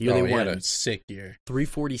 2018, the year they won, had a sick year.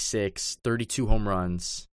 346, 32 home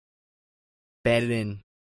runs, batted in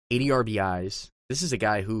 80 RBIs. This is a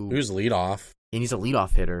guy who... He was leadoff. And he's a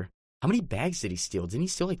leadoff hitter. How many bags did he steal? Didn't he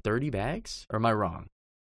steal like 30 bags? Or am I wrong?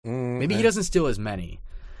 Maybe I- he doesn't steal as many.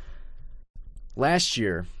 Last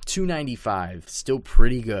year, 295, still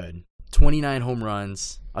pretty good. 29 home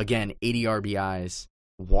runs, again, 80 RBIs,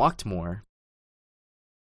 walked more.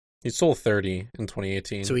 He stole 30 in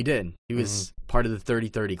 2018. So he did. He was part of the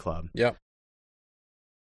 30-30 club. Yep.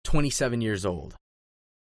 27 years old.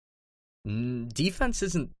 Defense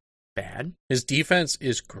isn't bad. His defense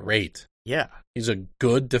is great. Yeah. He's a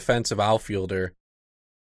good defensive outfielder.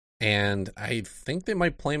 And I think they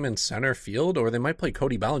might play him in center field, or they might play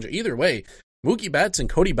Cody Bellinger. Either way, Mookie Betts and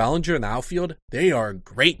Cody Bellinger in the outfield, they are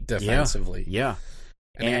great defensively. Yeah.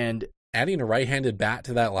 And adding a right-handed bat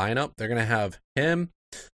to that lineup, they're going to have him,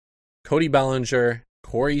 Cody Bellinger,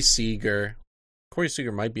 Corey Seager. Corey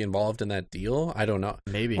Seager might be involved in that deal. I don't know.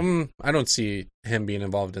 Maybe. I don't see him being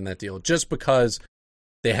involved in that deal just because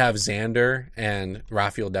they have Xander and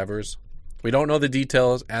Rafael Devers. We don't know the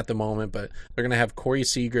details at the moment, but they're going to have Corey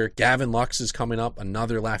Seager. Gavin Lux is coming up,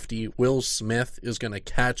 another lefty. Will Smith is going to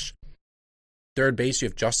catch. Third base, you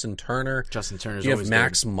have Justin Turner. Justin Turner's You have always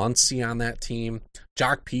Max good. Muncy on that team.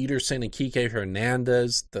 Jock Peterson and Kike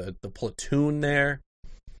Hernandez, the platoon there.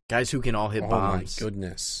 Guys who can all hit bombs. Oh, my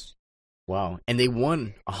goodness. Wow. And they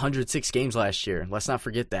won 106 games last year. Let's not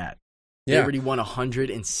forget that. They Yeah. already won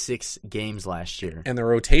 106 games last year. And the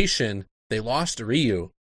rotation, they lost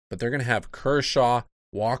Ryu, but they're going to have Kershaw,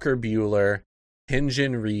 Walker Buehler,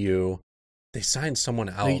 Hyun-Jin Ryu. They signed someone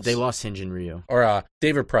else. They lost Hyun-Jin Ryu. Or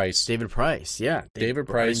David Price. David Price, yeah. David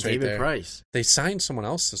Price right David there. Price. They signed someone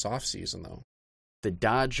else this offseason, though. The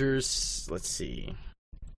Dodgers, let's see.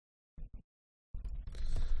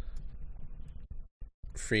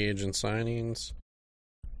 Free agent signings.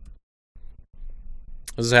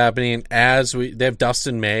 This is happening as they have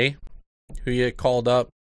Dustin May, who you called up.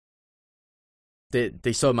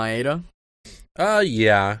 They still have Maeda?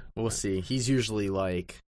 Yeah. We'll see. He's usually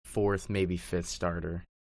like 4th, maybe 5th starter.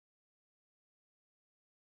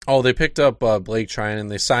 Oh, they picked up Blake Trinan.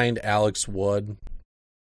 They signed Alex Wood.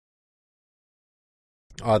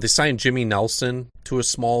 They signed Jimmy Nelson to a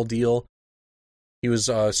small deal. He was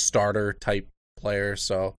a starter type player,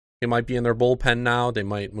 so he might be in their bullpen now. They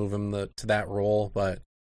might move him to that role, but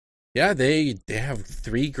yeah, they have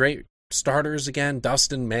 3 great starters again.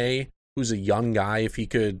 Dustin May, who's a young guy, if he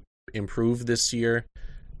could improve this year,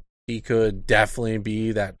 he could definitely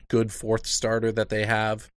be that good 4th starter that they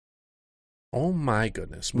have. Oh my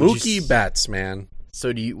goodness, Mookie Betts, man.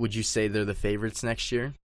 So would you say they're the favorites next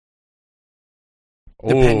year?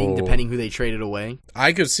 Oh. Depending who they traded away.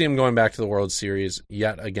 I could see him going back to the World Series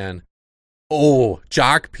yet again. Oh,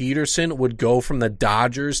 Jock Peterson would go from the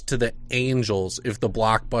Dodgers to the Angels if the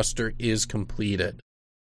blockbuster is completed.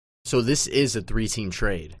 So this is a 3-team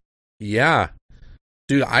trade. Yeah.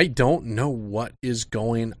 Dude, I don't know what is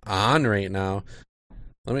going on right now.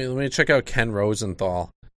 Let me check out Ken Rosenthal.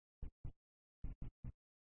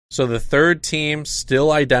 So the third team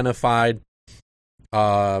still identified.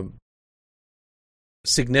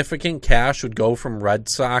 Significant cash would go from Red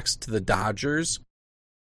Sox to the Dodgers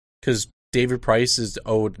because David Price is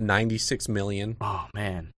owed $96 million. Oh,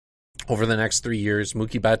 man. Over the next 3 years.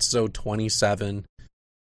 Mookie Betts is owed $27.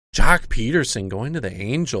 Jock Peterson going to the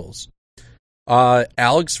Angels.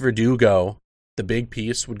 Alex Verdugo, the big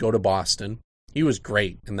piece, would go to Boston. He was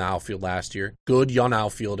great in the outfield last year. Good young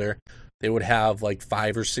outfielder. They would have like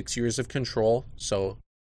 5 or 6 years of control. So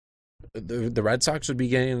the Red Sox would be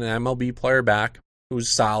getting an MLB player back who's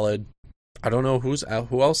solid. I don't know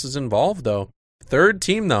who else is involved, though. Third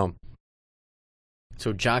team, though.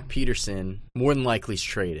 So Jock Peterson more than likely is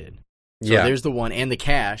traded. So yeah. There's the one, and the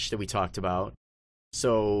cash that we talked about.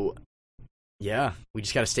 So, yeah, we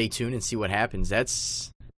just got to stay tuned and see what happens. That's,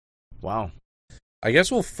 wow. I guess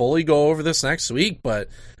we'll fully go over this next week, but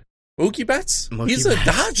Mookie Betts, he's a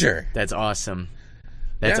Dodger. That's awesome.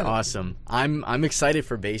 That's awesome. I'm excited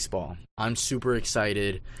for baseball. I'm super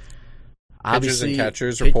excited. Pitchers and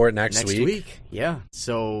catchers report next week. Yeah.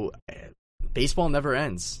 So baseball never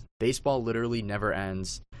ends. Baseball literally never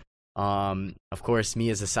ends. Of course, me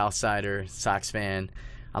as a Southsider, Sox fan,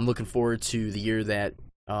 I'm looking forward to the year that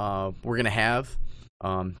we're going to have.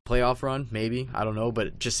 Playoff run, maybe. I don't know.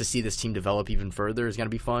 But just to see this team develop even further is going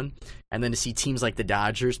to be fun. And then to see teams like the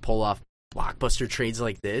Dodgers pull off blockbuster trades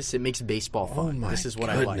like this, it makes baseball fun. This is what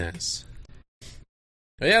I like.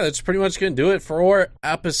 Yeah, that's pretty much going to do it for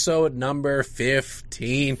episode number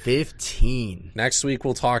 15. 15. Next week,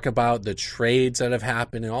 we'll talk about the trades that have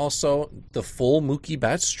happened and also the full Mookie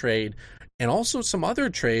Betts trade and also some other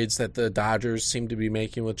trades that the Dodgers seem to be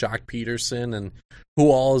making with Jock Peterson and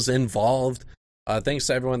who all is involved. Thanks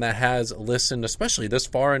to everyone that has listened, especially this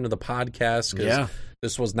far into the podcast, because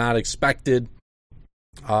This was not expected.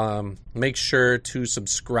 Make sure to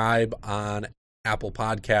subscribe on Apple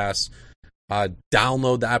Podcasts.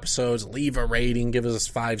 Download the episodes, leave a rating, give us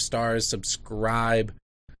 5 stars, subscribe.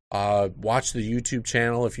 Watch the YouTube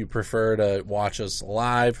channel if you prefer to watch us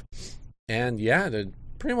live. And yeah, that's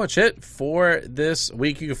pretty much it for this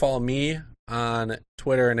week. You can follow me on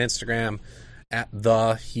Twitter and Instagram at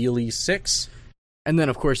 @thehealy6. And then,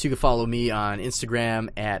 of course, you can follow me on Instagram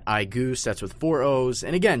at iGoose. That's with 4 O's.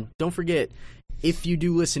 And again, don't forget, if you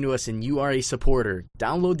do listen to us and you are a supporter,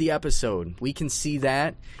 download the episode. We can see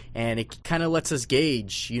that, and it kind of lets us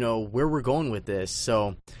gauge, where we're going with this.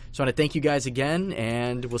 So I want to thank you guys again,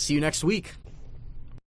 and we'll see you next week.